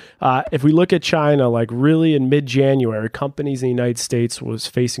 So if we look at China, like really in mid-January, companies in the United States was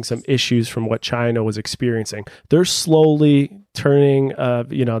facing some issues from what China was experiencing. They're slowly turning,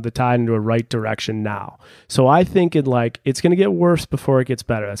 the tide into a right direction now. So I think it's going to get worse before it gets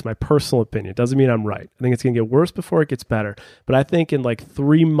better. That's my personal opinion. It doesn't mean I'm right. I think it's going to get worse before it gets better. But I think in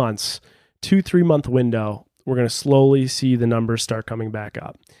 3 months, 2-3 month window, we're going to slowly see the numbers start coming back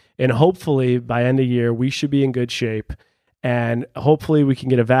up. And hopefully by end of year, we should be in good shape. And hopefully we can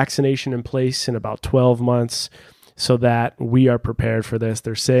get a vaccination in place in about 12 months so that we are prepared for this.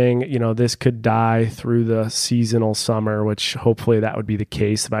 They're saying, this could die through the seasonal summer, which hopefully that would be the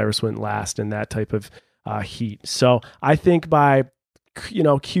case. The virus wouldn't last in that type of heat. So I think by,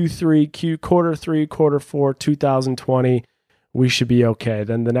 quarter 3, quarter 4, 2020, we should be okay.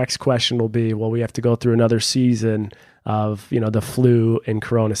 Then the next question will be, well, we have to go through another season of the flu and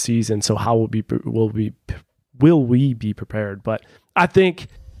corona season. So how will we be prepared? But I think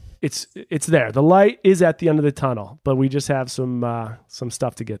it's there. The light is at the end of the tunnel, but we just have some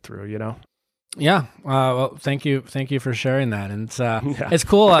stuff to get through. Yeah. Well, thank you for sharing that. And it's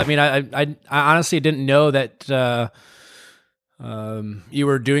cool. I mean, I honestly didn't know that you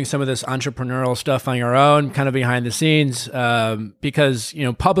were doing some of this entrepreneurial stuff on your own, kind of behind the scenes, because,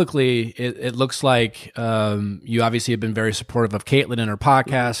 publicly it looks like you obviously have been very supportive of Caitlin and her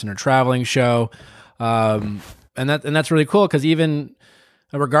podcast and her traveling show. And that's really cool because even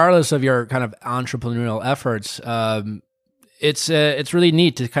regardless of your kind of entrepreneurial efforts, it's really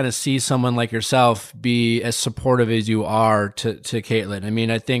neat to kind of see someone like yourself be as supportive as you are to Caitlin. I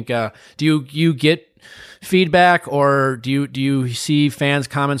mean, I think, do you get feedback, or do you see fans'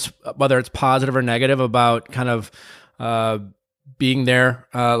 comments, whether it's positive or negative, about kind of being there,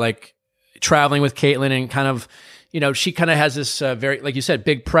 like traveling with Caitlin and kind of, she kind of has this very, like you said,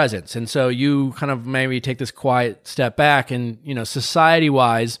 big presence. And so you kind of maybe take this quiet step back and,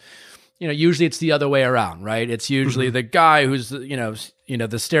 society-wise, usually it's the other way around, right? It's usually the guy who's,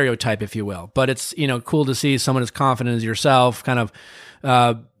 the stereotype, if you will. But it's, cool to see someone as confident as yourself kind of,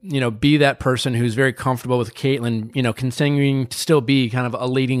 be that person who's very comfortable with Caitlin, continuing to still be kind of a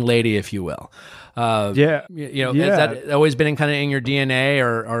leading lady, if you will. Has that always been kind of in your DNA,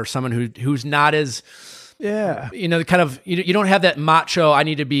 or someone who's not as, kind of, you don't have that macho, I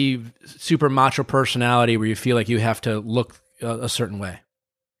need to be super macho personality where you feel like you have to look a certain way?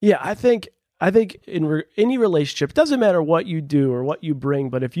 Yeah, I think in any relationship, it doesn't matter what you do or what you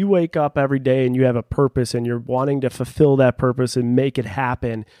bring, but if you wake up every day and you have a purpose and you're wanting to fulfill that purpose and make it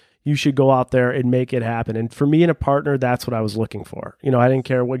happen, you should go out there and make it happen. And for me and a partner, that's what I was looking for. I didn't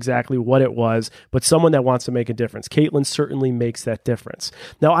care exactly what it was, but someone that wants to make a difference. Caitlin certainly makes that difference.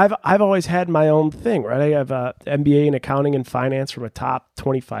 Now, I've always had my own thing, right? I have an MBA in accounting and finance from a top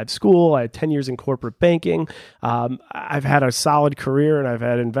 25 school. I had 10 years in corporate banking. I've had a solid career, and I've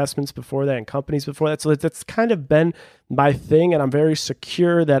had investments before that and companies before that. So that's kind of been my thing, and I'm very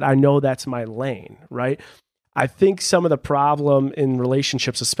secure that I know that's my lane, right? I think some of the problem in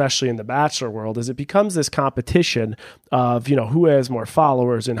relationships, especially in the bachelor world, is it becomes this competition of, who has more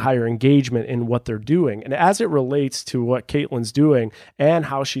followers and higher engagement in what they're doing. And as it relates to what Caitlin's doing and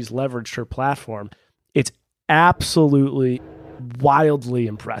how she's leveraged her platform, it's absolutely wildly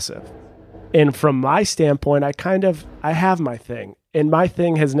impressive. And from my standpoint, I have my thing. And my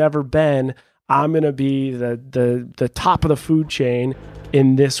thing has never been, I'm going to be the top of the food chain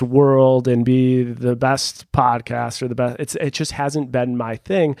in this world and be the best podcast or the best. It just hasn't been my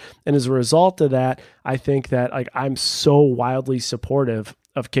thing. And as a result of that, I think that I'm so wildly supportive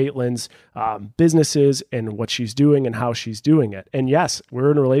of Caitlin's businesses and what she's doing and how she's doing it. And yes,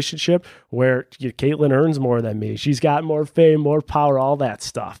 we're in a relationship where Caitlin earns more than me. She's got more fame, more power, all that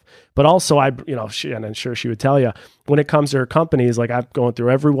stuff. But also, and I'm sure she would tell you, when it comes to her companies, I'm going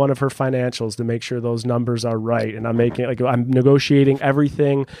through every one of her financials to make sure those numbers are right. And I'm negotiating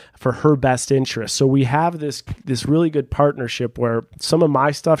everything for her best interest. So we have this really good partnership where some of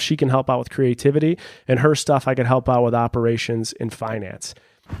my stuff she can help out with creativity, and her stuff I can help out with operations and finance.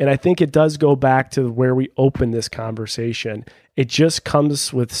 And I think it does go back to where we opened this conversation. It just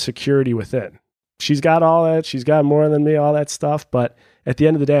comes with security within. She's got all that. She's got more than me, all that stuff. But at the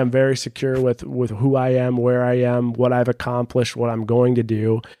end of the day, I'm very secure with who I am, where I am, what I've accomplished, what I'm going to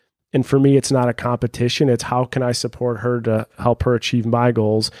do. And for me, it's not a competition. It's how can I support her to help her achieve my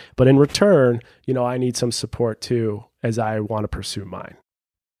goals? But in return, I need some support too, as I want to pursue mine.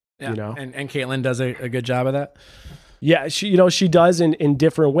 Yeah. And Caitlin does a good job of that. Yeah, she does in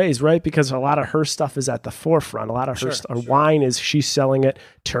different ways, right? Because a lot of her stuff is at the forefront. A lot of her wine is she's selling it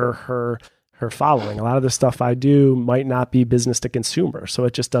to her following. A lot of the stuff I do might not be business to consumer, so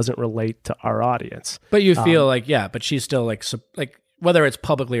it just doesn't relate to our audience. But you feel but she's still like whether it's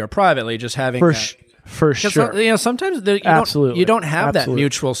publicly or privately, just having for sure. Sometimes you don't have that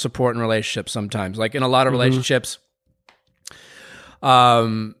mutual support in relationships. Sometimes, like in a lot of relationships,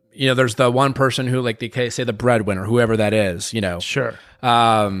 there's the one person who, like, they say the breadwinner, whoever that is, Sure.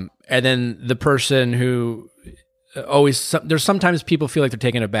 And then the person who there's sometimes people feel like they're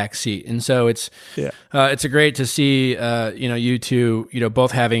taking a back seat. And so it's great to see, you two,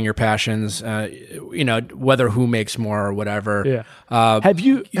 both having your passions, whether who makes more or whatever. Yeah. Have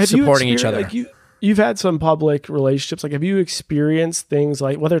you supporting each other? Like you've had some public relationships. Like, have you experienced things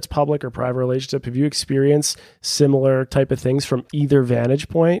like, whether it's public or private relationship, have you experienced similar type of things from either vantage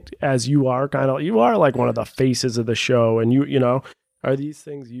point, as you are like one of the faces of the show, and are these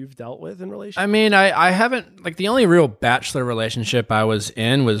things you've dealt with in relationships? I mean, I haven't, like, the only real bachelor relationship I was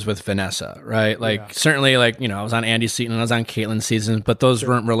in was with Vanessa, right? Like, certainly, like, I was on Andy's season and I was on Caitlin's season, but those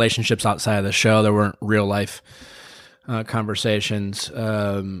weren't relationships outside of the show. There weren't real life conversations.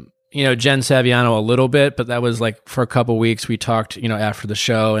 Jen Saviano a little bit, but that was like for a couple weeks. We talked, after the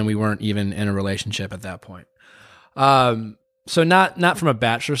show, and we weren't even in a relationship at that point. So not from a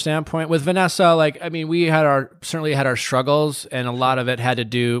bachelor standpoint. With Vanessa, like, I mean, we certainly had our struggles, and a lot of it had to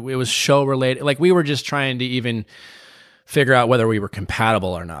do, it was show related. Like, we were just trying to even figure out whether we were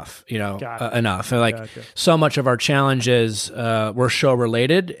compatible or enough, enough. And like, so much of our challenges were show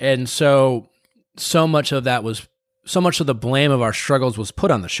related, and so much of the blame of our struggles was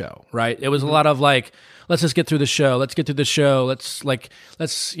put on the show, right? It was a lot of like, let's just get through the show.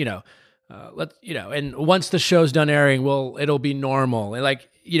 And once the show's done airing, it'll be normal. And like,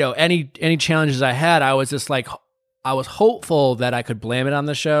 any challenges I had, I was just like, I was hopeful that I could blame it on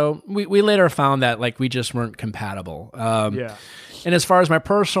the show. We later found that, like, we just weren't compatible. And as far as my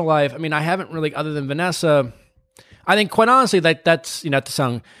personal life, I mean, I haven't really, other than Vanessa, I think quite honestly, that's, to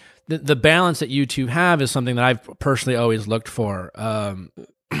sound, the balance that you two have is something that I've personally always looked for.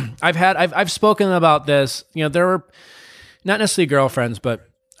 I've spoken about this, there were not necessarily girlfriends, but,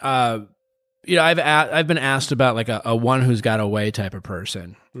 I've been asked about like a one who's got away type of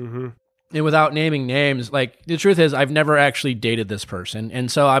person. Mm-hmm. And without naming names, like, the truth is I've never actually dated this person.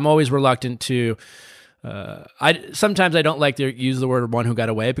 And so I'm always reluctant to, sometimes I don't like to use the word one who got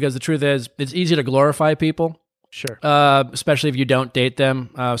away, because the truth is it's easy to glorify people. Sure. Especially if you don't date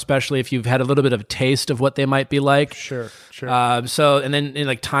them, especially if you've had a little bit of a taste of what they might be like. Sure. And then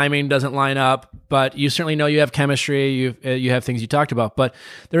like timing doesn't line up, but you certainly know you have chemistry, you have things you talked about. But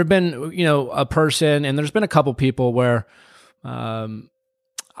there have been, a person, and there's been a couple people where,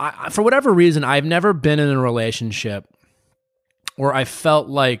 for whatever reason, I've never been in a relationship where I felt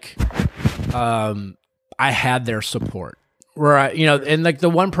like I had their support. Where and like the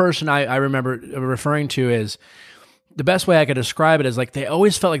one person I remember referring to is, the best way I could describe it is like, they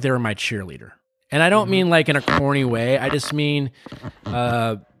always felt like they were my cheerleader. And I don't mean like in a corny way. I just mean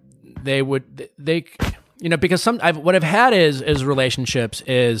because what I've had is relationships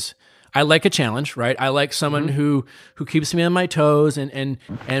is, I like a challenge, right? I like someone who keeps me on my toes and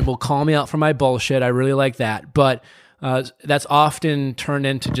will call me out for my bullshit. I really like that. But that's often turned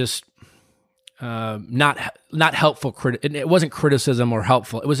into just not helpful. It wasn't criticism or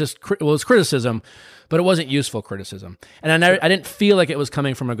helpful. It was just it was criticism, but it wasn't useful criticism. And I didn't feel like it was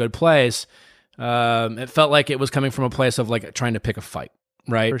coming from a good place. It felt like it was coming from a place of like trying to pick a fight,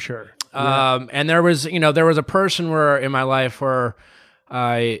 right? For sure. And there was a person in my life where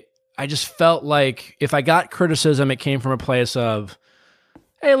I just felt like if I got criticism, it came from a place of,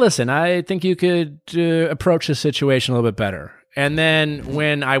 hey, listen, I think you could approach this situation a little bit better. And then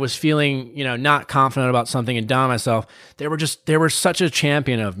when I was feeling, not confident about something and down on myself, they were such a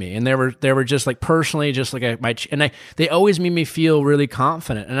champion of me, and they were just like personally, just like they always made me feel really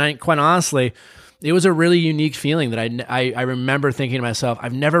confident. And quite honestly, it was a really unique feeling that I remember thinking to myself,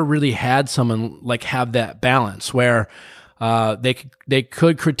 I've never really had someone like have that balance where they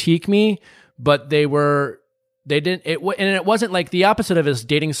could critique me, but and it wasn't like the opposite of us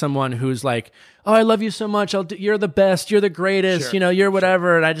dating someone who's like, oh, I love you so much. You're the best. You're the greatest. Sure. You're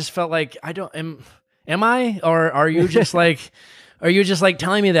whatever. And I just felt like, am I, or are you just like, are you just like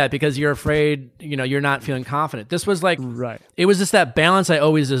telling me that because you're afraid, you're not feeling confident? This was like, right. It was just that balance I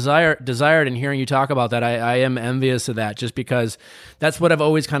always desired, and hearing you talk about that, I am envious of that, just because that's what I've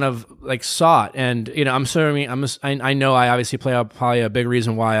always kind of like sought. And, I know I obviously play probably a big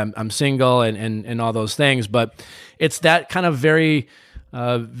reason why I'm single and all those things, but it's that kind of very,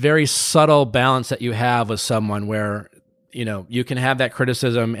 very subtle balance that you have with someone where, you can have that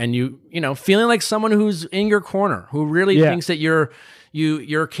criticism and feeling like someone who's in your corner, who really thinks that you're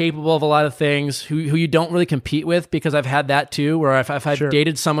capable of a lot of things, who you don't really compete with, because I've had that too, where if I've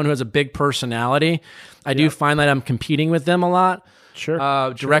dated someone who has a big personality, I do find that I'm competing with them a lot.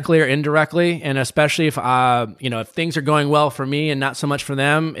 Directly or indirectly. And especially if, if things are going well for me and not so much for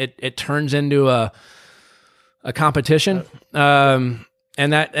them, it turns into a competition. And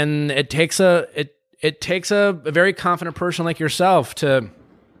it takes a very confident person like yourself to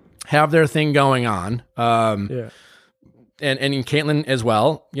have their thing going on. And Caitlin as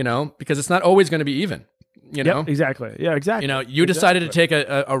well, because it's not always going to be even, Yep, exactly. Yeah, exactly. You decided to take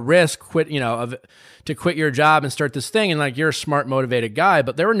a risk, to quit your job and start this thing. And like, you're a smart, motivated guy,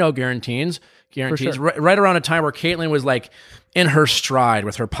 but there were no guarantees. Sure. Right around a time where Caitlin was like in her stride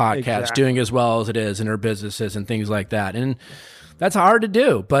with her podcast, doing as well as it is in her businesses and things like that. And that's hard to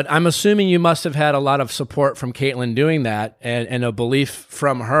do, but I'm assuming you must have had a lot of support from Caitlin doing that, and a belief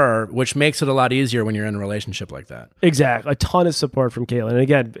from her, which makes it a lot easier when you're in a relationship like that. Exactly. A ton of support from Caitlin. And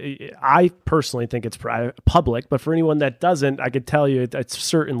again, I personally think it's public, but for anyone that doesn't, I could tell you it's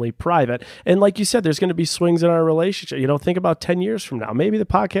certainly private. And like you said, there's going to be swings in our relationship. Think about 10 years from now. Maybe the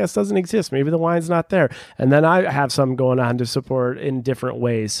podcast doesn't exist. Maybe the wine's not there. And then I have something going on to support in different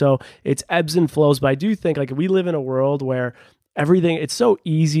ways. So it's ebbs and flows. But I do think like we live in a world where it's so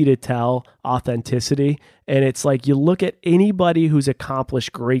easy to tell authenticity. And it's like you look at anybody who's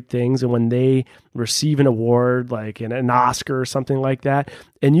accomplished great things, and when they receive an award, like an Oscar or something like that,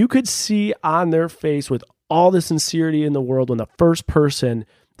 and you could see on their face with all the sincerity in the world when the first person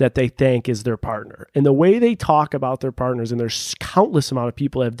that they thank is their partner. And the way they talk about their partners, and there's countless amount of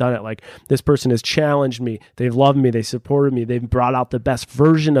people that have done it, like this person has challenged me, they've loved me, they supported me, they've brought out the best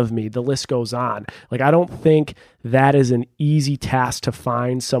version of me, the list goes on. Like, I don't think that is an easy task to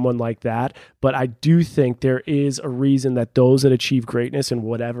find someone like that, but I do think there is a reason that those that achieve greatness in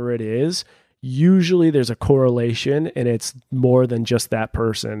whatever it is, usually there's a correlation, and it's more than just that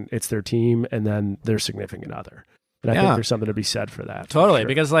person. It's their team and then their significant other. And I think there's something to be said for that. Totally. For sure.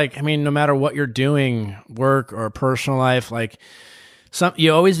 Because no matter what you're doing, work or personal life,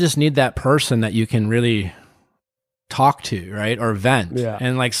 you always just need that person that you can really talk to, right? Or vent. Yeah.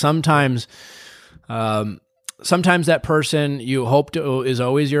 And sometimes that person you hope to is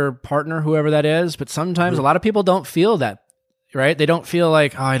always your partner, whoever that is. But sometimes a lot of people don't feel that, right? They don't feel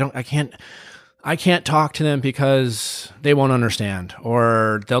like, I can't talk to them because they won't understand,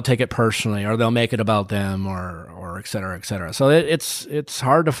 or they'll take it personally, or they'll make it about them, or et cetera, et cetera. So it's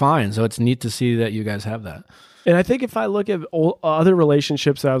hard to find. So it's neat to see that you guys have that. And I think if I look at other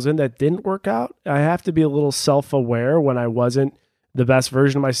relationships that I was in that didn't work out, I have to be a little self-aware when I wasn't the best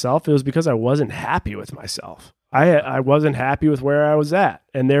version of myself. It was because I wasn't happy with myself. I wasn't happy with where I was at,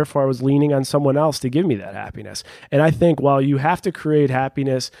 and therefore I was leaning on someone else to give me that happiness. And I think while you have to create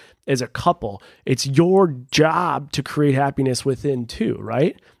happiness as a couple, it's your job to create happiness within too,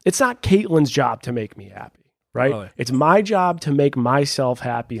 right? It's not Caitlin's job to make me happy, right? Totally. It's my job to make myself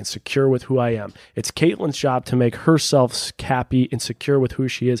happy and secure with who I am. It's Caitlin's job to make herself happy and secure with who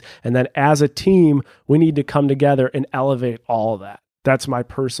she is. And then as a team, we need to come together and elevate all of that. That's my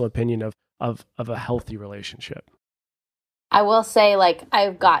personal opinion of a healthy relationship. I will say,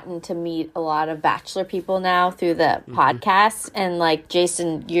 I've gotten to meet a lot of Bachelor people now through the podcasts. And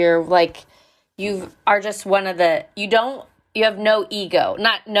Jason, you are just one of you have no ego,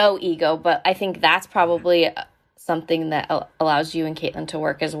 not no ego, but I think that's probably something that allows you and Caitlin to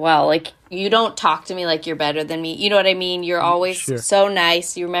work as well. You don't talk to me like you're better than me. You know what I mean? You're always so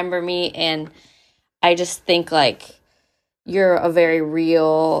nice. You remember me. And I just think you're a very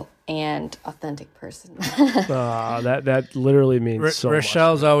real and authentic person. That literally means so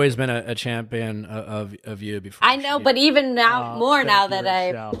Rochelle's much. always been a champion of you before. I know, but even now, more now that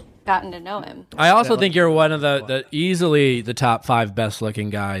I've gotten to know him. I also think you're one of the easily the top 5 best looking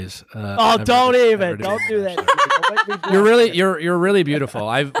guys. Don't do that. You're really beautiful.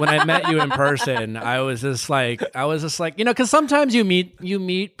 When I met you in person, I was just like, because sometimes you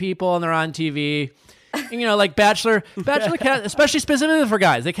meet people and they're on TV. Bachelor cast, especially specifically for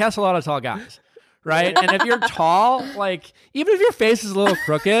guys, they cast a lot of tall guys, right? And if you're tall, even if your face is a little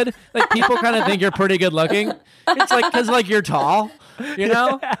crooked, people kind of think you're pretty good looking. It's because you're tall,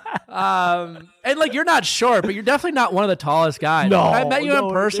 And like, you're not short, but you're definitely not one of the tallest guys. No, when I met you in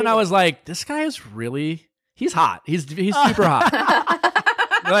no, person, I was like, this guy is he's hot. He's super hot.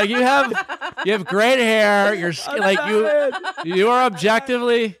 Like you have great hair. You're like you are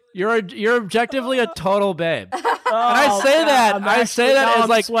objectively you're objectively a total babe. And I say that as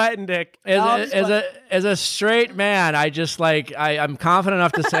like sweating, Dick. As a straight man, I'm confident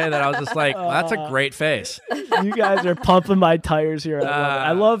enough to say that I was just like, well, that's a great face. You guys are pumping my tires here.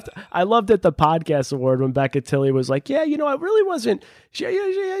 I loved at the podcast award when Becca Tilley was like, yeah, I really wasn't.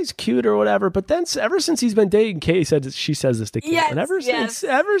 He's cute or whatever. But then ever since he's been dating Kate, she says this to Kate. Yes, and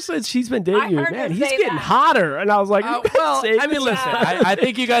ever since she's been dating you, man, he's getting that. hotter. And I was like, listen, I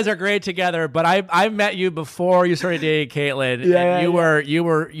think you guys are great together. But I met you before you started dating Caitlin. Yeah, you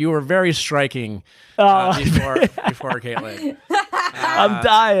were very striking before Caitlin. I'm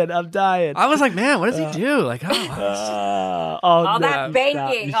dying. I was like, man, what does he do? Like, all that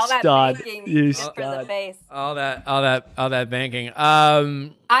banking, You for the face. All that banking.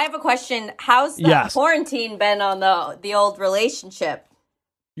 I have a question. How's the quarantine been on the old relationship?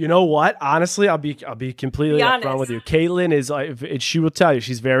 You know what? Honestly, I'll be completely upfront with you. Caitlin is she will tell you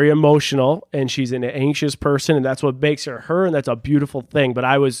she's very emotional and she's an anxious person, and that's what makes her, and that's a beautiful thing. But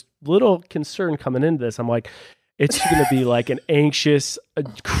I was a little concerned coming into this. I'm like, it's going to be like an anxious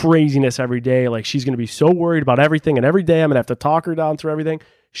craziness every day. Like she's going to be so worried about everything, and every day I'm going to have to talk her down through everything.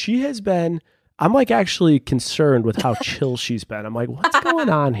 She has been. I'm like actually concerned with how chill she's been. I'm like, what's going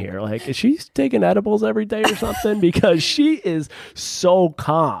on here? Like, is she taking edibles every day or something? Because she is so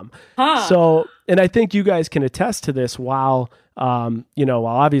calm. So, and I think you guys can attest to this while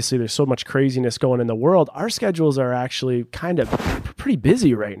obviously there's so much craziness going in the world, our schedules are actually kind of pretty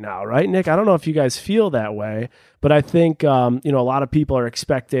busy right now, right, Nick? I don't know if you guys feel that way, but I think, a lot of people are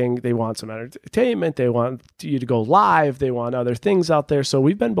expecting, they want some entertainment, they want you to go live, they want other things out there. So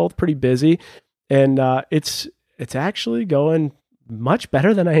we've been both pretty busy. And it's actually going much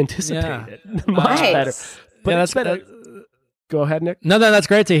better than I anticipated. Yeah. Much better. But that's better. Go ahead, Nick. No, that's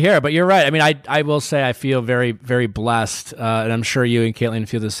great to hear. But you're right. I mean, I will say I feel very, very blessed, and I'm sure you and Caitlin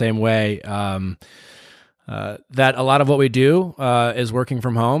feel the same way. That a lot of what we do is working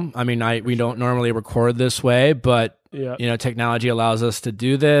from home. I mean, we don't normally record this way, but technology allows us to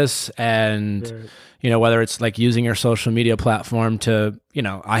do this, and whether it's like using your social media platform to,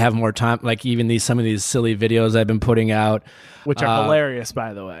 I have more time, like even some of these silly videos I've been putting out, which are hilarious,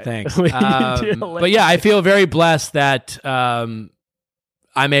 by the way. Thanks. But yeah, I feel very blessed that I'm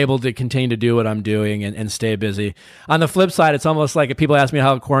able to continue to do what I'm doing and stay busy. On the flip side, it's almost like if people ask me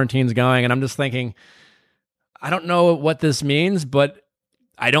how quarantine's going, and I'm just thinking, I don't know what this means, but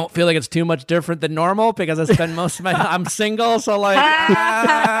I don't feel like it's too much different than normal because I spend most of I'm single, so like,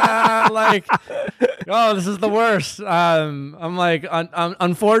 oh, this is the worst. I'm like,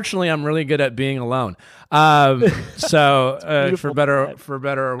 unfortunately, I'm really good at being alone. So for better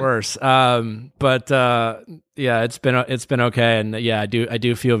or worse. But yeah, it's been okay, and yeah, I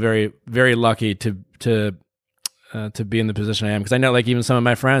do feel very, very lucky to be in the position I am, because I know like even some of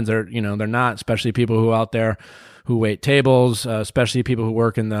my friends are, they're not, especially people who are out there who wait tables, especially people who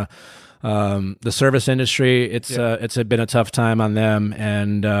work in the service industry. It's been a tough time on them,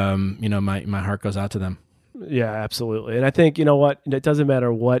 and my heart goes out to them. Yeah, absolutely. And I think, you know what, it doesn't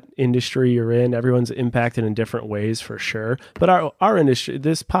matter what industry you're in, everyone's impacted in different ways for sure. But our industry,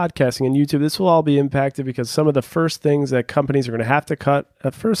 this podcasting and YouTube, this will all be impacted because some of the first things that companies are going to have to cut,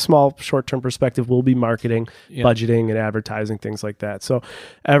 for a small short-term perspective, will be marketing, budgeting, and advertising, things like that. So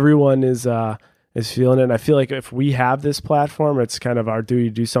everyone is feeling it. And I feel like if we have this platform, it's kind of our duty to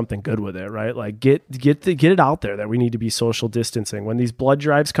do something good with it, right? Like get it out there that we need to be social distancing. When these blood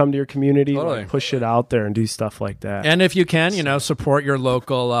drives come to your community, like push it out there and do stuff like that. And if you can, support your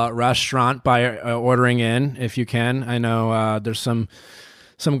local restaurant by ordering in, if you can. I know there's some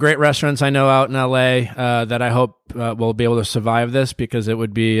great restaurants I know out in LA that I hope will be able to survive this, because it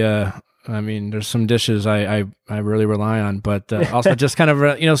would be there's some dishes I really rely on, but also just kind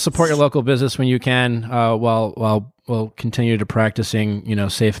of support your local business when you can, while we'll continue to practicing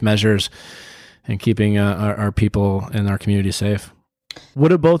safe measures and keeping our people and our community safe. What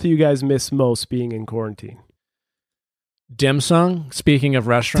do both of you guys miss most being in quarantine? Dim sum. Speaking of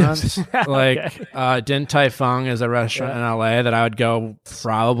restaurants, like Din Tai Fung is a restaurant in LA that I would go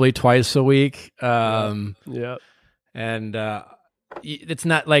probably twice a week. And it's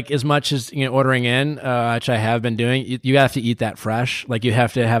not like as much as ordering in, which I have been doing. You have to eat that fresh. Like you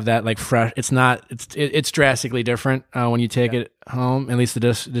have to have that like fresh. It's drastically different when you take it home. At least the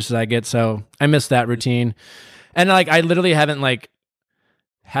dishes I get. So I miss that routine. And like I literally haven't like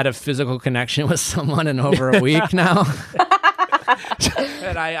had a physical connection with someone in over a week now.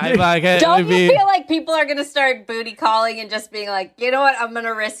 And I like it. Don't you feel like people are going to start booty calling and just being like, you know what, I'm going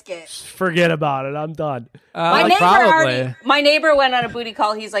to risk it. Forget about it. I'm done. My neighbor went on a booty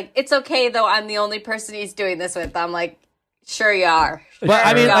call. He's like, it's okay though. I'm the only person he's doing this with. I'm like, sure you are. Well,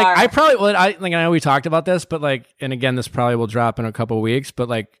 I mean, like I probably would. I know we talked about this, but like, and again, this probably will drop in a couple of weeks. But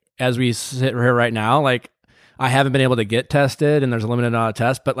like, as we sit here right now, like, I haven't been able to get tested, and there's a limited amount of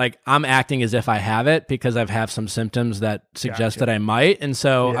tests. But like, I'm acting as if I have it because I've have some symptoms that suggest that I might, and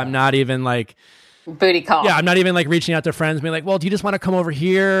so I'm not even like booty call. Yeah, I'm not even like reaching out to friends, being like, "Well, do you just want to come over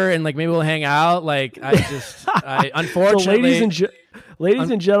here and like maybe we'll hang out?" Like, I unfortunately. So ladies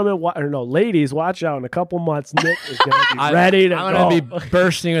and gentlemen, ladies, watch out. In a couple months, Nick is going to be ready to go. I'm going to be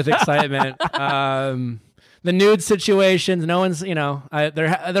bursting with excitement. The nude situations, no one's, I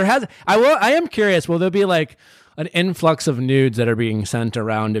am curious, will there be like an influx of nudes that are being sent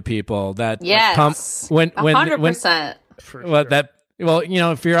around to people that come when 100%. Well,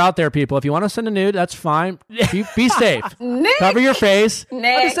 if you're out there, people, if you want to send a nude, that's fine. Be safe. Nick, cover your face.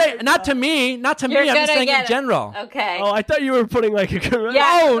 Nick, not to me. I'm just saying in general. Okay. Oh, I thought you were putting like a commercial.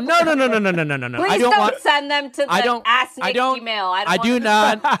 Yeah. Oh, no. Please don't send them to the Ask Nick email. I do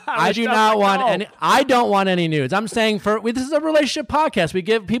not want any nudes. I'm saying this is a relationship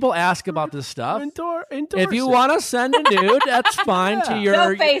podcast. People ask about this stuff. If you want to send a nude, that's fine. To your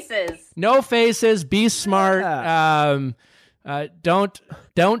no faces. No faces. Be smart. Yeah. Don't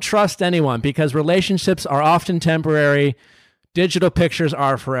trust anyone because relationships are often temporary. Digital pictures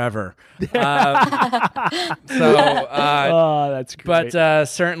are forever. That's great. But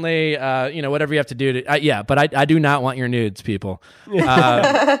certainly, whatever you have to do to, but I do not want your nudes, people.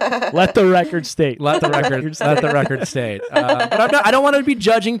 Let the record state. Let the record state. But I don't want to be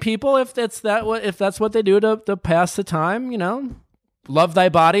judging people if that's what they do to pass the time. Love thy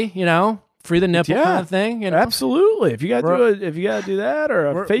body. Free the nipple kind of thing. Absolutely. If you got to do that or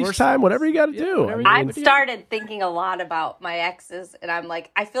a FaceTime, whatever you got to do. I've started thinking a lot about my exes, and I'm like,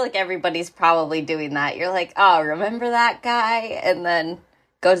 I feel like everybody's probably doing that. You're like, oh, remember that guy? And then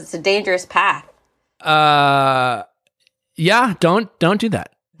it's a dangerous path. Yeah, don't do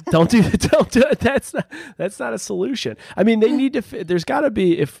that. Don't do it. That's not a solution. I mean, they need to. There's got to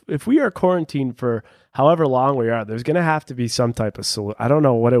be if we are quarantined for however long we are. There's going to have to be some type of solution. I don't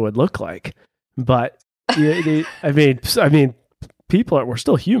know what it would look like, but I mean, we're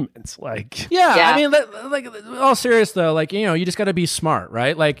still humans. Like, I mean, like all serious though. Like, you just got to be smart,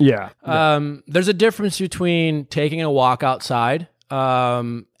 right? Like, there's a difference between taking a walk outside,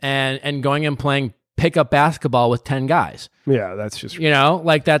 and going and playing pickup basketball with 10 guys. Yeah, that's just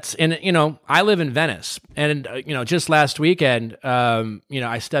that's in I live in Venice, and just last weekend,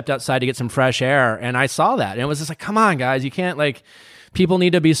 I stepped outside to get some fresh air, and I saw that, and it was just like, come on, guys, you can't people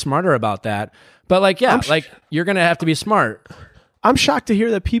need to be smarter about that. But you're gonna have to be smart. I'm shocked to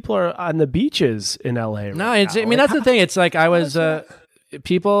hear that people are on the beaches in LA. Right now. I mean, that's the thing. It's like I was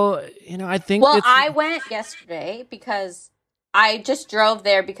people. I think. Well, I went yesterday because I just drove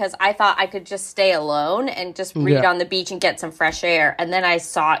there because I thought I could just stay alone and just read on the beach and get some fresh air. And then I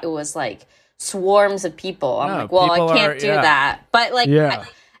saw it was like swarms of people. I'm like, well, I can't do that. But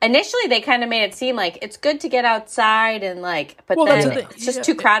initially they kind of made it seem like it's good to get outside and but then it's just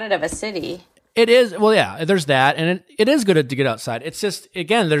too crowded of a city. It is. Well, yeah, there's that. And it is good to get outside. It's just,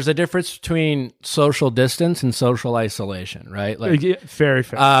 again, there's a difference between social distance and social isolation, right? Like, very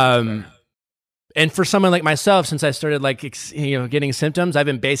fair. And for someone like myself, since I started getting symptoms, I've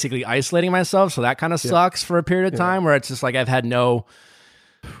been basically isolating myself. So that kind of sucks for a period of time where it's just like I've had no,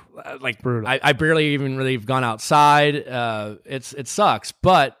 brutal. I barely even really gone outside. It sucks,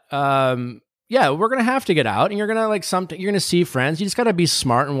 but we're gonna have to get out, and you're gonna you're gonna see friends. You just gotta be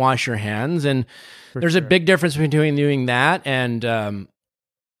smart and wash your hands. And there's a big difference between doing that and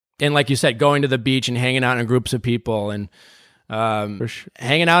like you said, going to the beach and hanging out in groups of people and.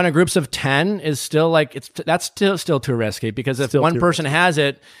 Hanging out in groups of 10 is still that's still too risky because if one person has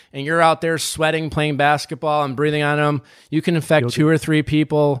it and you're out there sweating, playing basketball and breathing on them, you can infect 2 or 3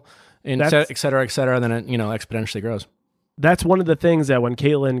 people, and et cetera, then it exponentially grows. That's one of the things that when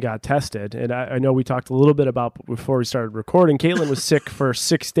Caitlin got tested, and I know we talked a little bit about before we started recording, Caitlin was sick for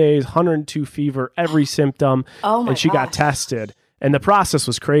 6 days, 102 fever, every symptom, and she got tested. And the process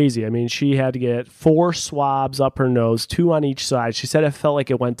was crazy. I mean, she had to get 4 swabs up her nose, 2 on each side. She said it felt like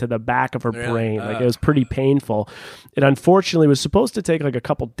it went to the back of her brain. Like it was pretty painful. It unfortunately was supposed to take a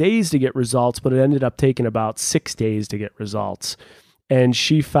couple days to get results, but it ended up taking about 6 days to get results. and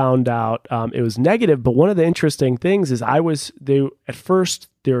she found out it was negative. But one of the interesting things is at first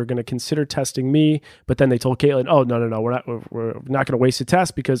they were going to consider testing me, but then they told Caitlin, "Oh, no, we're not going to waste a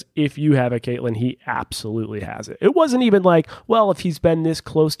test, because if you have it, Caitlin, he absolutely has it." It wasn't even like, well, if he's been this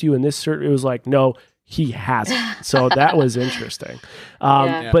close to you in this it was like, no, he has it. So that was interesting.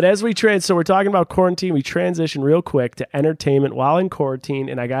 But as so we're talking about quarantine, we transition real quick to entertainment while in quarantine,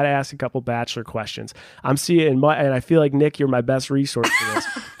 and I got to ask a couple Bachelor questions. I'm seeing, and I feel like, Nick, you're my best resource for this.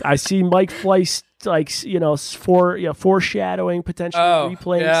 I see Mike Fleiss, foreshadowing potentially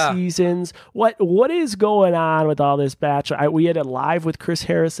replaying seasons. What is going on with all this Bachelor? We had it live with Chris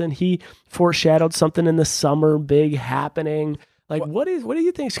Harrison. He foreshadowed something in the summer, big happening. Like, what do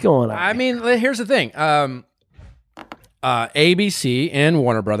you think's going on? I mean, here's the thing. ABC and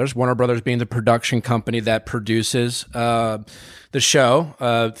Warner Brothers being the production company that produces the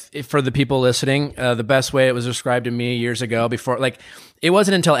show. For the people listening, the best way it was described to me years ago, before, like, it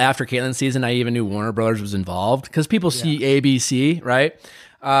wasn't until after Caitlin's season I even knew Warner Brothers was involved, because people see ABC, right?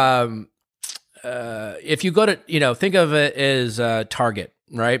 If you go to, think of it as Target,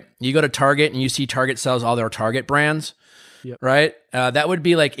 right? You go to Target and you see Target sells all their Target brands. Yep. Right? That would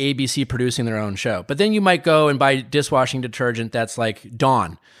be like ABC producing their own show. But then you might go and buy dishwashing detergent that's like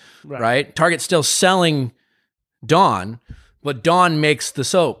Dawn, right? Target's still selling Dawn, but Dawn makes the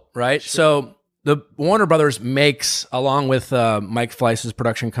soap, right? Sure. So the Warner Brothers makes, along with Mike Fleiss's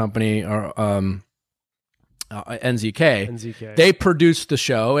production company, or NZK, they produce the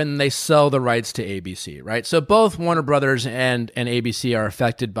show and they sell the rights to ABC, right? So both Warner Brothers and ABC are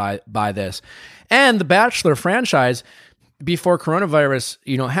affected by this. And the Bachelor franchise, before coronavirus,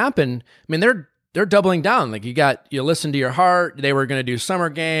 happened, I mean, they're doubling down. Like, you listen to your heart. They were going to do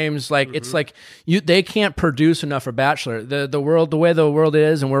summer games. Like, it's like they can't produce enough for Bachelor. The way the world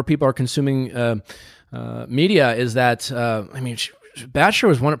is and where people are consuming media is that, Bachelor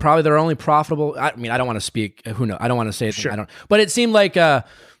was probably their only profitable. I don't want to speak. Who knows? I don't want to say it. Sure. But it seemed like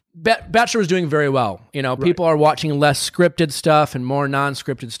Bachelor was doing very well. People are watching less scripted stuff and more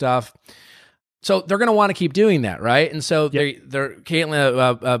non-scripted stuff. So they're going to want to keep doing that, right? And so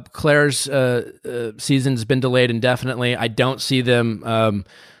Claire's season's been delayed indefinitely. I don't see them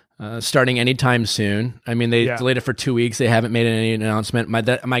starting anytime soon. I mean, they delayed it for 2 weeks. They haven't made any announcement.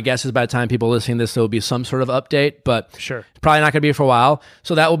 My guess is by the time people listening to this, there will be some sort of update, but it's probably not going to be for a while.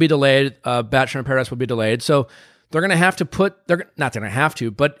 So that will be delayed. Bachelor in Paradise will be delayed. So they're going to have to not going to have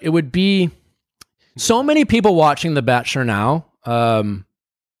to, but it would be so many people watching The Bachelor now.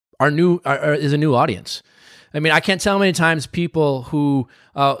 Is a new audience. I mean, I can't tell how many times people who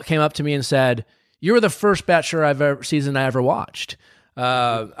came up to me and said, "You were the first Bachelor season I ever watched."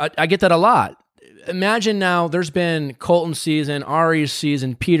 I get that a lot. Imagine now, there's been Colton's season, Ari's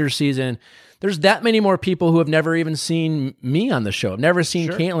season, Peter's season. There's that many more people who have never even seen me on the show, have never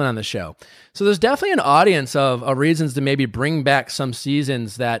seen Caitlin on the show. So there's definitely an audience of reasons to maybe bring back some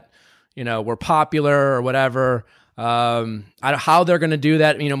seasons that were popular or whatever. How they're going to do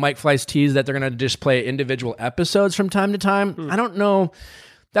that. Mike Fleiss teased that they're going to just play individual episodes from time to time. I don't know.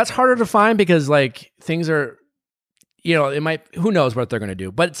 That's harder to find because, like, things are, it might, who knows what they're going to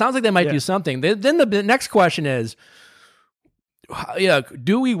do, but it sounds like they might do something. Then the next question is,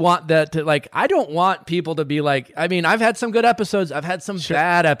 do we want that to, like, I don't want people to be like, I mean, I've had some good episodes. I've had some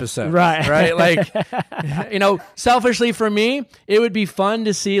bad episodes. Right. Like, selfishly for me, it would be fun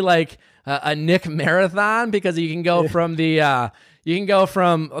to see like a Nick marathon, because you can go from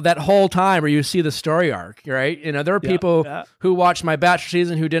that whole time where you see the story arc, right? There are people who watched my Bachelor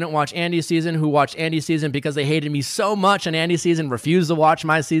season who didn't watch Andy's season, who watched Andy's season because they hated me so much on Andy's season, refused to watch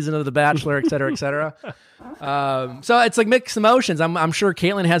my season of The Bachelor, et cetera, et cetera. So it's like mixed emotions. I'm sure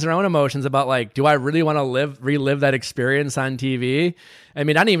Caitlin has her own emotions about, like, do I really want to relive that experience on TV? I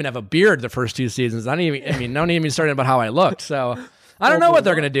mean, I didn't even have a beard the first 2 seasons. Don't even start about how I looked. So I don't know what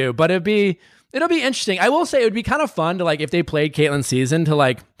they're going to do, but it'll be interesting. I will say it would be kind of fun to, like, if they played Caitlin's season, to,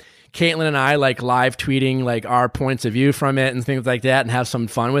 like, Caitlin and I, like, live tweeting, like, our points of view from it and things like that, and have some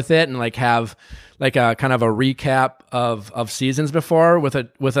fun with it, and, like, have, like, a kind of a recap of seasons before with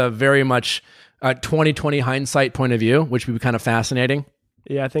a very much 2020 hindsight point of view, which would be kind of fascinating.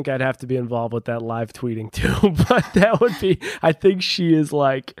 Yeah, I think I'd have to be involved with that live tweeting too, but that would be, I think she is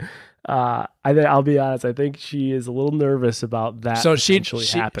like, I'll be honest, I think she is a little nervous about that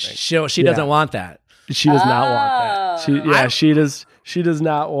happening. She doesn't want that. She does not want that. She does. She does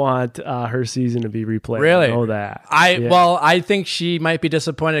not want her season to be replayed. Really? I know that. Well, I think she might be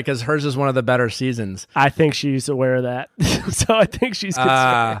disappointed because hers is one of the better seasons. I think she's aware of that. So I think she's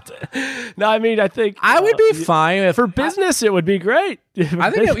concerned. No, I mean, I think I would be fine if for business. It would be great.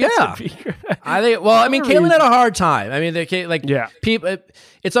 I think, I think. Well, I mean, Caitlyn had a hard time. I mean, people.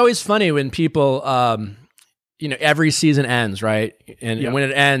 It's always funny when people, every season ends, right? And when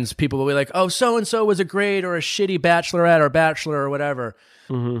it ends, people will be like, "Oh, so and so was a great or a shitty bachelorette or bachelor or whatever."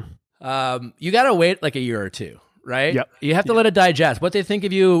 Mm-hmm. You got to wait like a year or two, right? Yep. You have to let it digest. What they think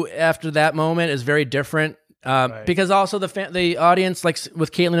of you after that moment is very different. Because also the audience, like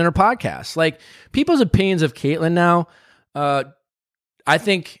with Caitlyn and her podcast, like people's opinions of Caitlyn now, I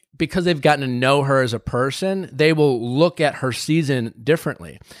think because they've gotten to know her as a person, they will look at her season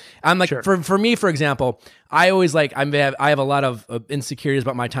differently. I'm like, for me, for example, I always I have a lot of insecurities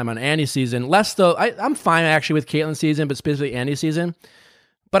about my time on Andy's season. Less though, I'm fine actually with Caitlyn's season, but specifically Andy's season.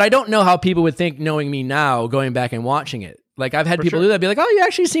 But I don't know how people would think knowing me now, going back and watching it. Like I've had people do that, be like, "Oh, you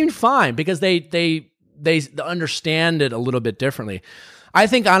actually seemed fine," because they understand it a little bit differently. I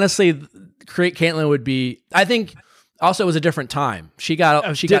think honestly, Caitlyn would be. I think also it was a different time. You took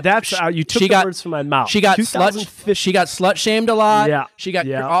the words from my mouth. She got slut shamed a lot. Yeah, she got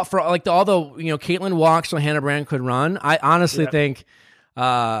all the Caitlyn walked so Hannah Brand could run. I honestly think, if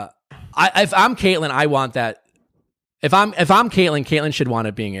I'm Caitlyn, I want that. If I'm Caitlyn, Caitlyn should want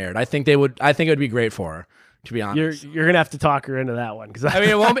it being aired. I think it would be great for her. To be honest, you're gonna have to talk her into that one because I mean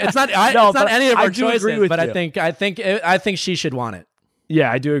it won't. It's not. It's not any of our choices. But I think she should want it.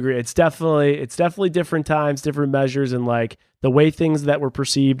 Yeah, I do agree. It's definitely different times, different measures, and like the way things that were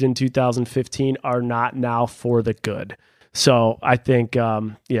perceived in 2015 are not now for the good. So I think,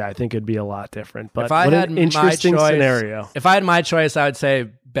 I think it'd be a lot different. But what an interesting scenario. If I had my choice, I would say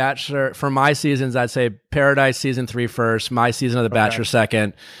Bachelor for my seasons. I'd say Paradise season 3 first, my season of The Bachelor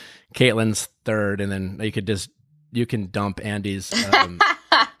second, Caitlyn's third, and then you can dump Andy's. All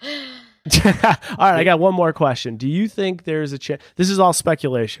right, I got one more question. Do you think there's a chance? This is all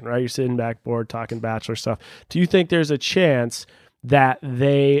speculation, right? You're sitting back bored talking Bachelor stuff. Do you think there's a chance that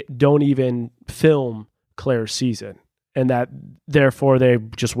they don't even film Claire's season and that therefore they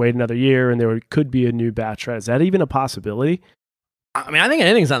just wait another year and there could be a new Bachelorette? Is that even a possibility? I mean, I think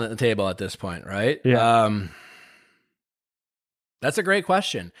anything's on the table at this point, right? Yeah. That's a great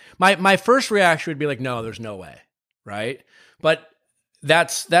question. My first reaction would be like, no, there's no way, right? But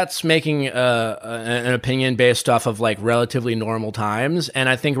that's making an opinion based off of like relatively normal times, and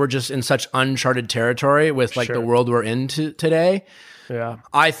I think we're just in such uncharted territory with like the world we're into today. Yeah,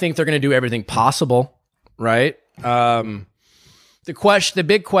 I think they're going to do everything possible, right? The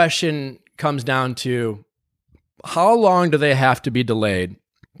big question comes down to how long do they have to be delayed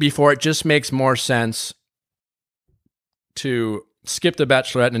before it just makes more sense to skip the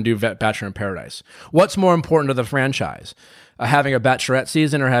Bachelorette and do Bachelor in Paradise? What's more important to the franchise? Having a Bachelorette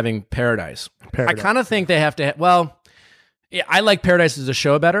season or having Paradise? I kind of think they have to. I like Paradise as a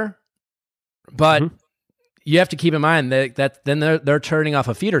show better, but you have to keep in mind that then they're turning off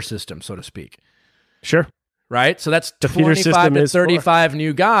a feeder system, so to speak. Sure. Right? So that's 25 to 35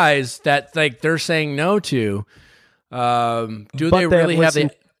 new guys that like they're saying no to. They really have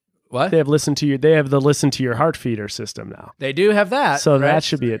the... What? They have listened to you. They have the listen to your heart feeder system now. They do have that. So that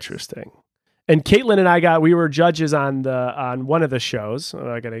should be interesting. And Caitlyn and I we were judges on one of the shows.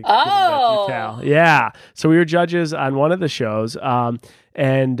 I got to give that detail. Yeah. So we were judges on one of the shows.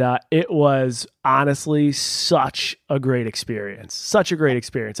 And it was honestly such a great experience. Such a great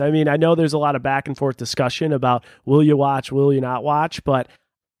experience. I mean, I know there's a lot of back and forth discussion about will you watch, will you not watch, but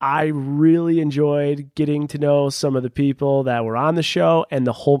I really enjoyed getting to know some of the people that were on the show, and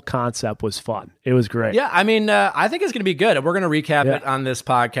the whole concept was fun. It was great. Yeah, I mean, I think it's going to be good. We're going to recap it on this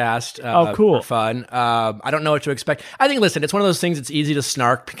podcast. Cool. For fun. I don't know what to expect. I think, listen, it's one of those things, it's easy to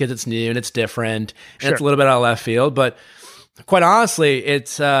snark because it's new and it's different, and it's a little bit out of left field, but quite honestly,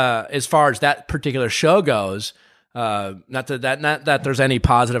 it's as far as that particular show goes, not that there's any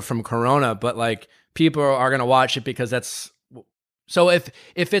positive from Corona, but like people are going to watch it because that's... So if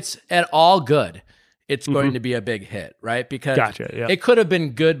it's at all good, it's going to be a big hit, right? Because it could have been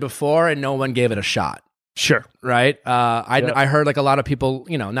good before and no one gave it a shot. Sure. Right? I heard like a lot of people,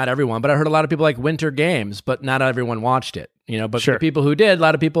 not everyone, but I heard a lot of people like Winter Games, but not everyone watched it, but the people who did, a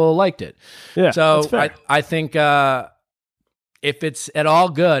lot of people liked it. Yeah. So I think if it's at all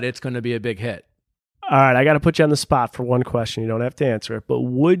good, it's going to be a big hit. All right, I got to put you on the spot for one question. You don't have to answer it, but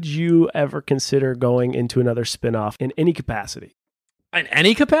would you ever consider going into another spinoff in any capacity? In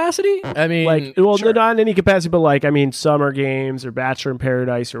any capacity? I mean, not in any capacity, but Summer Games or Bachelor in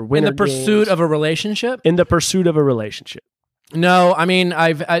Paradise or Winter in the pursuit of a relationship? In the pursuit of a relationship. No, I mean,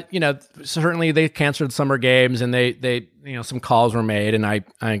 certainly they canceled summer games, and they some calls were made, and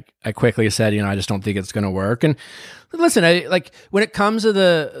I quickly said, I just don't think it's going to work. And listen, when it comes to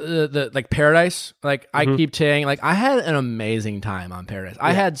the like Paradise, like I keep saying, like I had an amazing time on Paradise.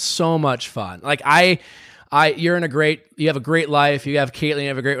 I had so much fun. Like you have a great life. You have Caitlin, you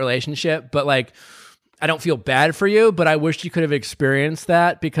have a great relationship, but like, I don't feel bad for you, but I wish you could have experienced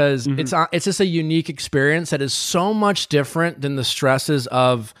that, because it's just a unique experience that is so much different than the stresses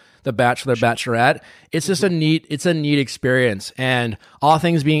of The Bachelor, Bachelorette. It's just a neat experience, and all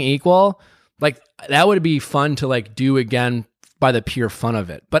things being equal, like that would be fun to like do again by the pure fun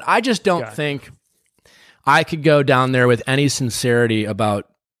of it. But I just don't think I could go down there with any sincerity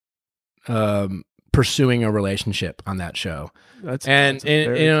about pursuing a relationship on that show. And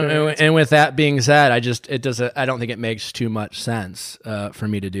with that being said, I don't think it makes too much sense for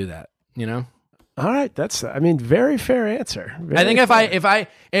me to do that. All right, that's very fair answer. I think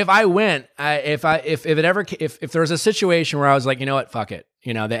if there was a situation where I was like, you know what, fuck it,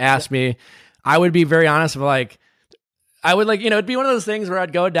 they asked me, I would be very honest of like, I would like, it'd be one of those things where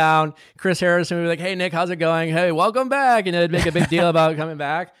I'd go down, Chris Harrison would be like, hey Nick, how's it going? Hey, welcome back. And it'd make a big deal about coming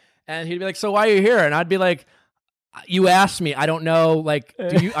back. And he'd be like, so why are you here? And I'd be like, you asked me. I don't know. Like,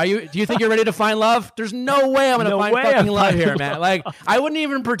 do you think you're ready to find love? There's no way I'm going to find fucking love here, man. Like, I wouldn't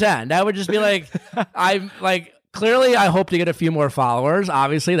even pretend. I would just be like, clearly I hope to get a few more followers.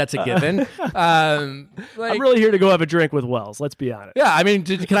 Obviously, that's a given. I'm really here to go have a drink with Wells. Let's be honest. Yeah. I mean,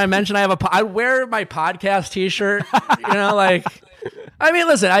 can I mention I wear my podcast t-shirt,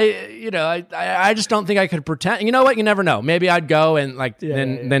 listen, I just don't think I could pretend. You know what? You never know. Maybe I'd go and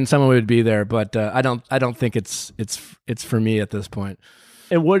then someone would be there, but I don't think it's for me at this point.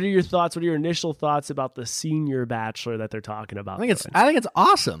 And what are your thoughts? What are your initial thoughts about the senior Bachelor that they're talking about? I think it's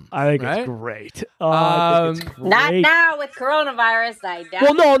awesome. I think it's great. I think it's great. Not now with coronavirus.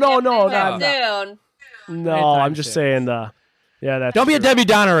 No, I'm just saying that's don't be a Debbie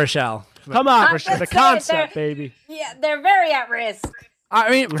Downer, Rochelle. Come on, Rochelle. The concept, baby. Yeah, they're very at risk. I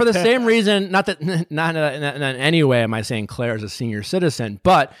mean, for the same reason, not in any way am I saying Claire is a senior citizen,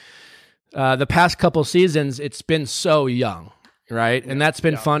 but the past couple seasons, it's been so young, right? And that's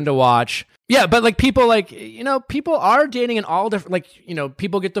been fun to watch. Yeah, but like people people are dating in all different,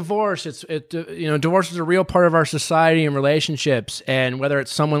 people get divorced. Divorce is a real part of our society and relationships. And whether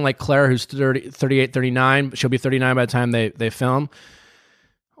it's someone like Claire who's 38, 39, she'll be 39 by the time they film,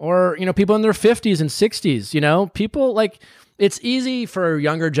 or, people in their 50s and 60s, people like, it's easy for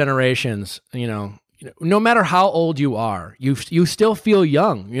younger generations, no matter how old you are, you still feel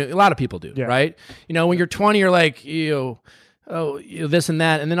young. A lot of people do, right? When you're 20, you're like, this and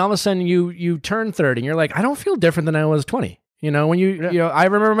that. And then all of a sudden you turn 30 and you're like, I don't feel different than I was 20. When I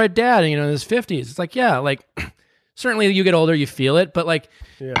remember my dad, in his 50s, it's like, certainly you get older, you feel it, but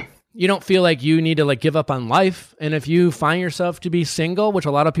you don't feel like you need to like give up on life. And if you find yourself to be single, which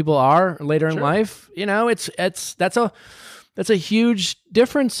a lot of people are later in life, that's a huge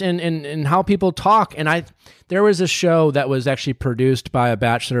difference in how people talk. And there was a show that was actually produced by a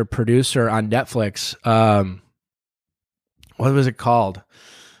Bachelor producer on Netflix. What was it called?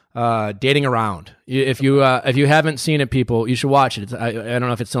 Dating Around. If you haven't seen it, people, you should watch it. I don't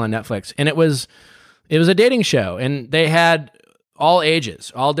know if it's still on Netflix. And it was a dating show, and they had all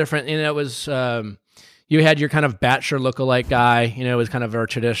ages, all different. And it was, you had your kind of Bachelor lookalike guy, it was kind of very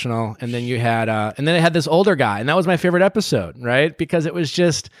traditional. And then you had, and then they had this older guy, and that was my favorite episode, right? Because it was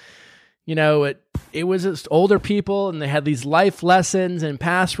just, it was just older people, and they had these life lessons and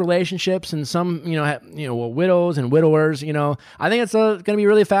past relationships, and some, widows and widowers, I think it's going to be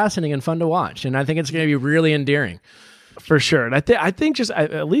really fascinating and fun to watch. And I think it's going to be really endearing. For sure. And I think just,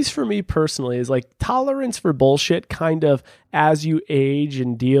 at least for me personally, is like tolerance for bullshit kind of, as you age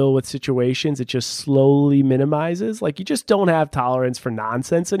and deal with situations, it just slowly minimizes. Like you just don't have tolerance for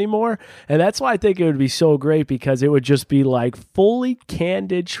nonsense anymore. And that's why I think it would be so great, because it would just be like fully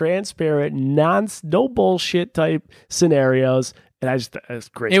candid, transparent, no bullshit type scenarios. And it's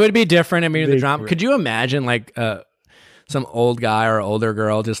great. It would be different. I mean, the drama. Could you imagine like, some old guy or older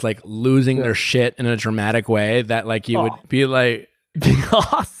girl just like losing their shit in a dramatic way that like you would be like,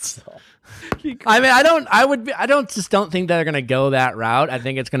 awesome. I mean, I don't think they're going to go that route. I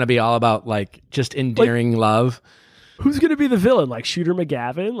think it's going to be all about like just endearing love. Who's going to be the villain? Like Shooter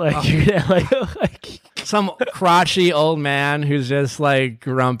McGavin? Like some crotchety old man who's just like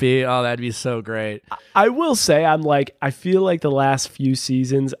grumpy. Oh, that'd be so great. I will say, I feel like the last few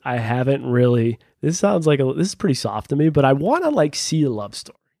seasons, I haven't really, this is pretty soft to me, but I want to like see a love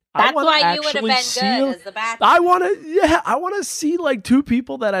story. That's why you would have been good as the Bachelor. I want to see like two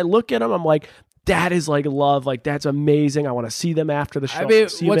people that I look at them, I'm like, that is like love. Like, that's amazing. I want to see them after the show. I mean,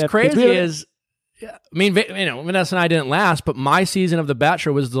 what's crazy is, I mean, Vanessa and I didn't last, but my season of The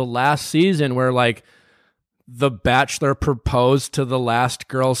Bachelor was the last season where like the Bachelor proposed to the last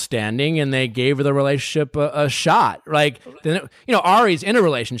girl standing and they gave the relationship a shot. Like, Ari's in a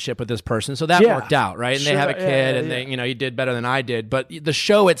relationship with this person, so that worked out, right? And they have a kid, and they, he did better than I did. But the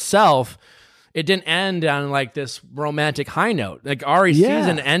show itself, it didn't end on like this romantic high note. Like, Ari's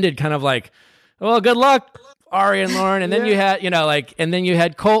season ended kind of like, well, good luck, Ari and Lauren. And then you had, and then you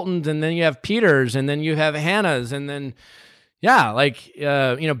had Colton's, and then you have Peter's, and then you have Hannah's, and then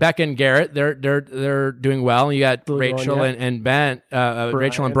Becca and Garrett, they're doing well. You got Rachel and Ben,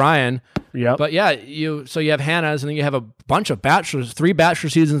 Rachel and Brian. Yeah. But you have Hannah's, and then you have a bunch of three Bachelor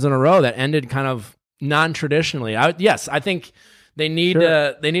seasons in a row that ended kind of non-traditionally. I think they need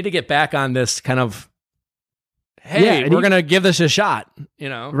to get back on this kind of, hey, we're going to give this a shot,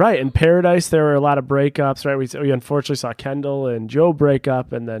 Right. In Paradise, there were a lot of breakups, right? We unfortunately saw Kendall and Joe break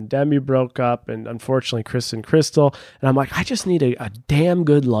up, and then Demi broke up, and unfortunately Chris and Crystal. And I'm like, I just need a damn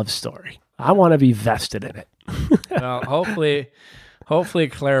good love story. I want to be vested in it. Well, hopefully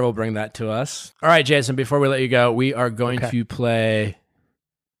Claire will bring that to us. All right, Jason, before we let you go, we are going to play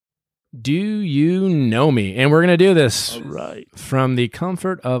Do You Know Me? And we're going to do this from the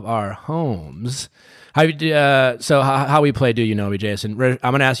comfort of our homes. How we play Do You Know Me, Jason? I'm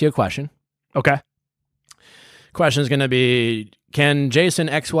going to ask you a question. Okay. Question is going to be, can Jason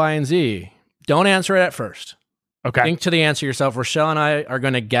X, Y, and Z? Don't answer it at first. Okay. Think to the answer yourself. Rochelle and I are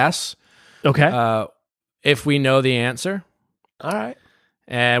going to guess. Okay. If we know the answer. All right.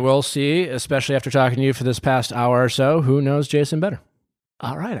 And we'll see, especially after talking to you for this past hour or so, who knows Jason better.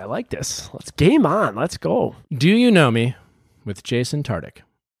 All right. I like this. Let's game on. Let's go. Do you know me with Jason Tartick?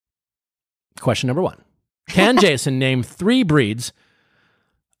 Question number 1. Can Jason name 3 breeds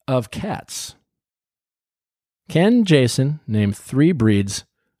of cats? Can Jason name 3 breeds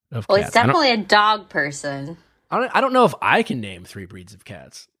of cats? Well, he's definitely a dog person. I don't know if I can name 3 breeds of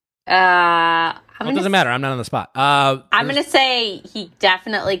cats. It doesn't matter. I'm not on the spot. I'm going to say he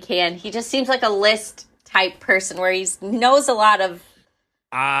definitely can. He just seems like a list type person where he knows a lot of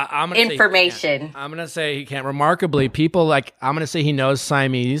information. I'm going to say he can't. Remarkably, I'm going to say he knows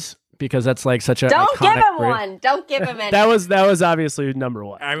Siamese, because that's like such a Don't give him breed. one. Don't give him any. That was obviously number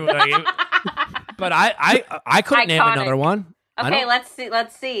 1. But I couldn't name another one. Okay, let's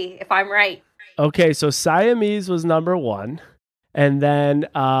see if I'm right. Okay, so Siamese was number 1. And then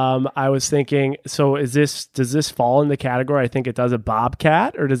I was thinking, so does this fall in the category? I think it does, a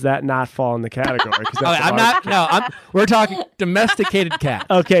bobcat, or does that not fall in the category? We're talking domesticated cats.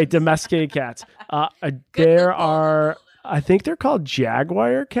 Okay, domesticated cats. There are, I think they're called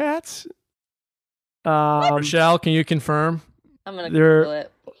jaguar cats. Rochelle, can you confirm? I'm gonna Google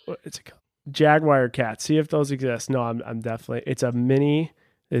it. It's a jaguar cat. See if those exist. No, I'm definitely. It's a mini.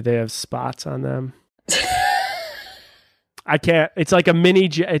 They have spots on them. I can't. It's like a mini.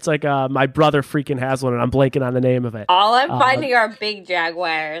 It's like my brother freaking has one, and I'm blanking on the name of it. All I'm finding are big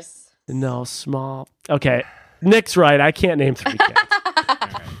jaguars. No, small. Okay, Nick's right. I can't name 3 cats.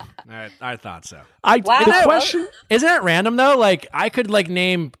 All right, I thought so. The question isn't it random though? Like, I could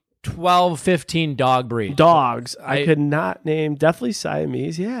name 12, 15 dog breeds. Dogs. I could not name. Definitely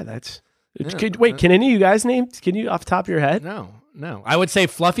Siamese. Yeah, that's. Wait, can any of you guys name? Can you off the top of your head? No. I would say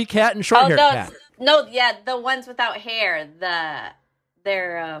fluffy cat and short hair cat. No, yeah, the ones without hair.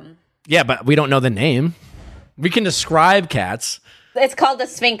 They're Yeah, but we don't know the name. We can describe cats. It's called a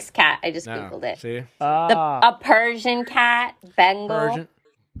Sphinx cat. I just Googled it. See? A Persian cat, Bengal. Persian?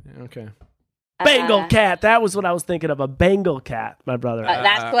 Okay. Bengal cat. That was what I was thinking of. A Bengal cat, my brother.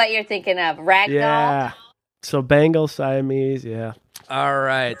 That's what you're thinking of. Ragdoll. Yeah. So Bengal, Siamese, yeah. All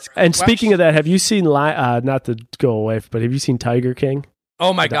right. And speaking of that, have you seen, not to go away, but have you seen Tiger King?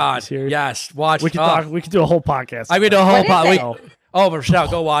 Oh my God. Yes. Watch. We could do a whole podcast. I could do a whole podcast. Rochelle,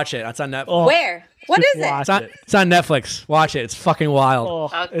 go watch it. It's on Netflix. Oh, where? What is it? It's on Netflix. Watch it. It's fucking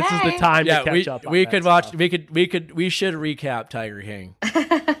wild. Okay. This is the time to catch up on we could watch stuff. We should recap Tiger King.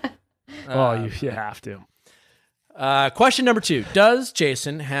 You have to. Question number 2. Does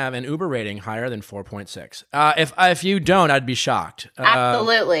Jason have an Uber rating higher than 4.6? If you don't, I'd be shocked.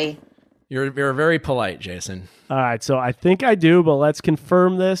 Absolutely. You're very polite, Jason. All right, so I think I do, but let's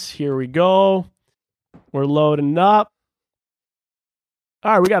confirm this. Here we go. We're loading up.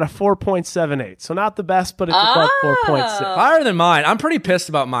 All right, we got a 4.78. So not the best, but it's above 4.6. Higher than mine. I'm pretty pissed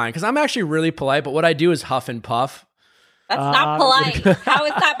about mine because I'm actually really polite, but what I do is huff and puff. That's not polite. How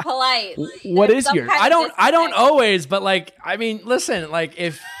is that polite? What is yours? I don't always, but listen,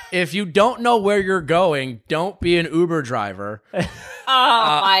 if you don't know where you're going, don't be an Uber driver.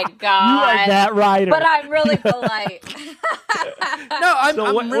 my God. You are that rider. But I'm really polite. No,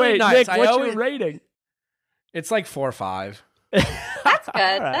 I'm really nice. Nick, what's your rating? It's like 4 or 5. That's good.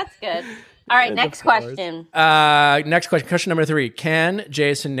 Right. That's good. All right, next question. Next question. Question number 3. Can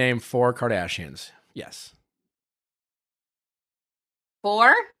Jason name 4 Kardashians? Yes.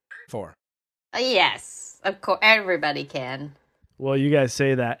 4? 4. Yes. Of course. Everybody can. Well, you guys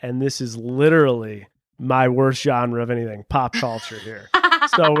say that, and this is literally my worst genre of anything, pop culture here.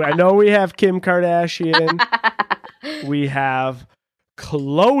 So I know we have Kim Kardashian. We have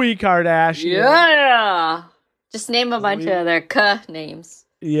Khloe Kardashian. Yeah. Just name a bunch of other names.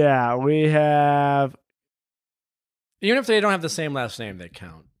 Yeah, we have... Even if they don't have the same last name, they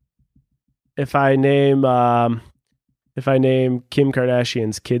count. If I name Kim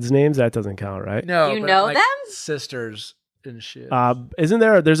Kardashian's kids' names, that doesn't count, right? No, you know like them? Sisters and shit. Isn't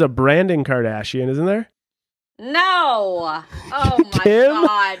there's a Brandon Kardashian, isn't there? No. Oh my Kim,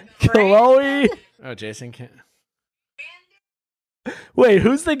 God. Khloe. Oh, Jason can't. Wait,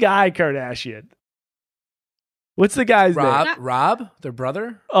 who's the guy Kardashian? What's the guy's name? Rob, their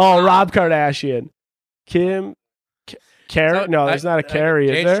brother. Oh, Rob Kardashian. Kim. Carrie? No, there's not a Carrie,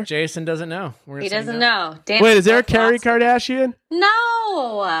 is there? Jason doesn't know. He doesn't know. Wait, is there a Carrie Kardashian?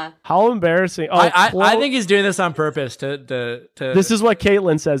 No. How embarrassing! Oh, I think he's doing this on purpose to. This is what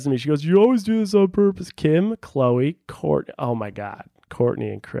Caitlin says to me. She goes, "You always do this on purpose." Kim, Khloe, Courtney. Oh my God, Courtney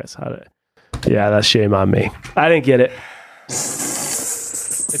and Chris. Yeah, that's shame on me. I didn't get it.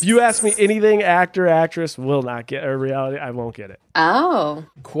 If you ask me anything, actor, actress, will not get, or reality, I won't get it. Oh.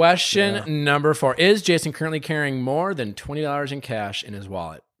 Question number 4. Is Jason currently carrying more than $20 in cash in his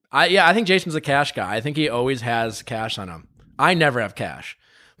wallet? I think Jason's a cash guy. I think he always has cash on him. I never have cash.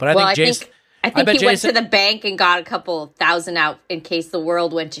 But I think Jason... I think he went to the bank and got a couple thousand out in case the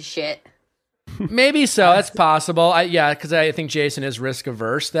world went to shit. Maybe so. That's possible. Because I think Jason is risk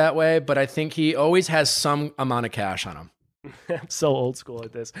averse that way, but I think he always has some amount of cash on him. I'm so old school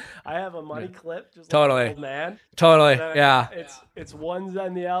at this. I have a money clip, just totally. like an old man. Totally, yeah. It's ones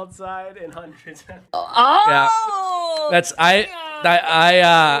on the outside and hundreds. Oh, yeah. That's This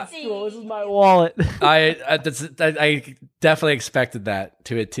is my wallet. I definitely expected that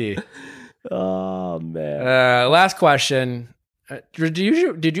to a T. Oh man. Last question. Did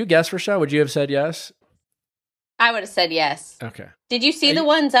you guess, Rochelle? Would you have said yes? I would have said yes. Okay. Did you see the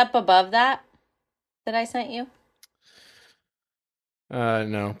ones up above that I sent you?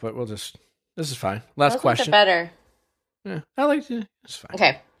 No, but this is fine. Last question. Better. Yeah, I like it. It's fine.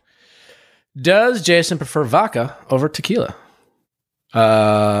 Okay. Does Jason prefer vodka over tequila?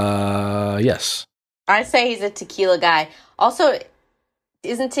 Yes. I say he's a tequila guy. Also,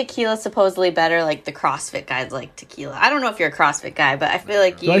 isn't tequila supposedly better? Like the CrossFit guys like tequila. I don't know if you're a CrossFit guy, but I feel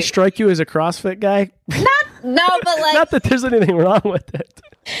like Do I strike you as a CrossFit guy? No, but like... Not that there's anything wrong with it.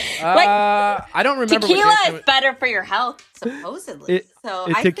 I don't remember. Tequila is better for your health, supposedly.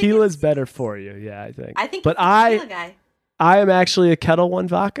 Tequila is better for you. Yeah, I think. I think. But tequila guy. I am actually a Kettle One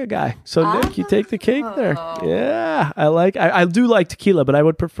vodka guy. So Nick, you take the cake there. Yeah, I do like tequila, but I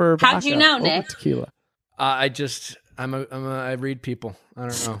would prefer vodka. How'd you know, Nick? Tequila. I read people. I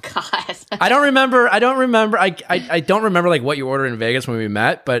don't know. God. I don't remember. I don't remember like what you ordered in Vegas when we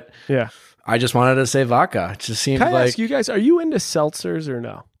met, but yeah. I just wanted to say vodka. It just seemed Can I like... ask you guys, are you into seltzers or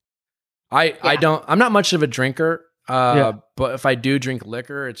no? I don't... I'm not much of a drinker, but if I do drink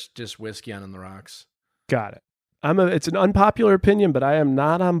liquor, it's just whiskey on the rocks. Got it. It's an unpopular opinion, but I am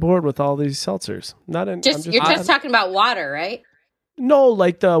not on board with all these seltzers. You're just talking about water, right? No,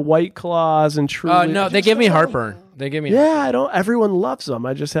 like the White Claws and Truly. Oh, no, they give me heartburn. Everyone loves them.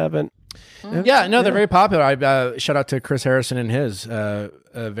 I just haven't... Yeah, no, they're very popular. I shout out to Chris Harrison and his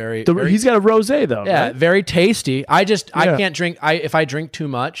very. He's got a rosé though. Yeah, right? very tasty. I can't drink. If I drink too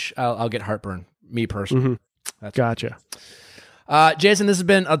much, I'll get heartburn. Me personally. Mm-hmm. Gotcha. Jason, this has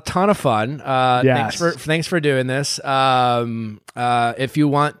been a ton of fun. Yes. Thanks for doing this. If you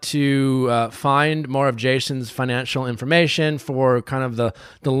want to find more of Jason's financial information for kind of the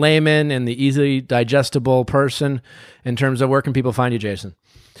layman and the easily digestible person in terms of where can people find you, Jason?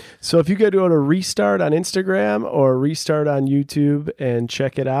 So if you go to Restart on Instagram or Restart on YouTube and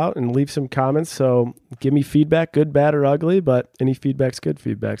check it out and leave some comments. So give me feedback, good, bad, or ugly, but any feedback's good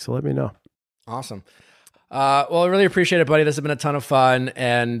feedback. So let me know. Awesome. Well, I really appreciate it, buddy. This has been a ton of fun,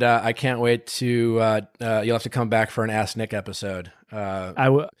 and I can't wait to. You'll have to come back for an Ask Nick episode.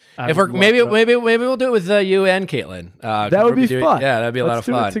 Maybe we'll do it with you and Caitlin. That would be fun. Yeah, that'd be a lot of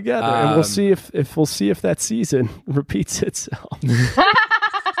fun. Let's do it together, and we'll see if that season repeats itself.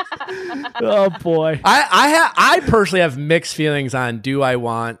 Oh boy, I personally have mixed feelings on do I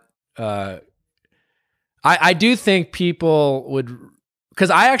want. I do think people would because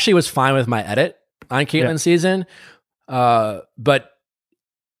I actually was fine with my edit on Caitlyn's season, but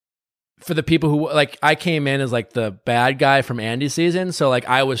for the people who like, I came in as like the bad guy from Andy's season, so like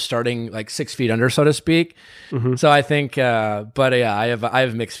I was starting like 6 feet under, so to speak. So I think, but yeah, I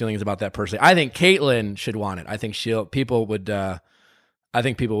have mixed feelings about that personally. I think Caitlyn should want it. I think people would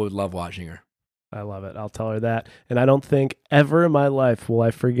love watching her. I love it. I'll tell her that. And I don't think ever in my life will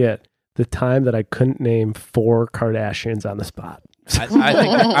I forget the time that I couldn't name 4 Kardashians on the spot.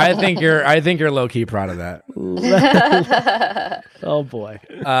 I think you're low key proud of that. Oh boy.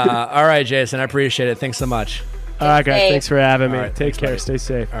 All right, Jason, I appreciate it. Thanks so much. All right, guys. Thanks for having me. Right, Take care. Stay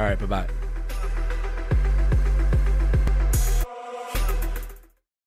safe. All right. Bye-bye.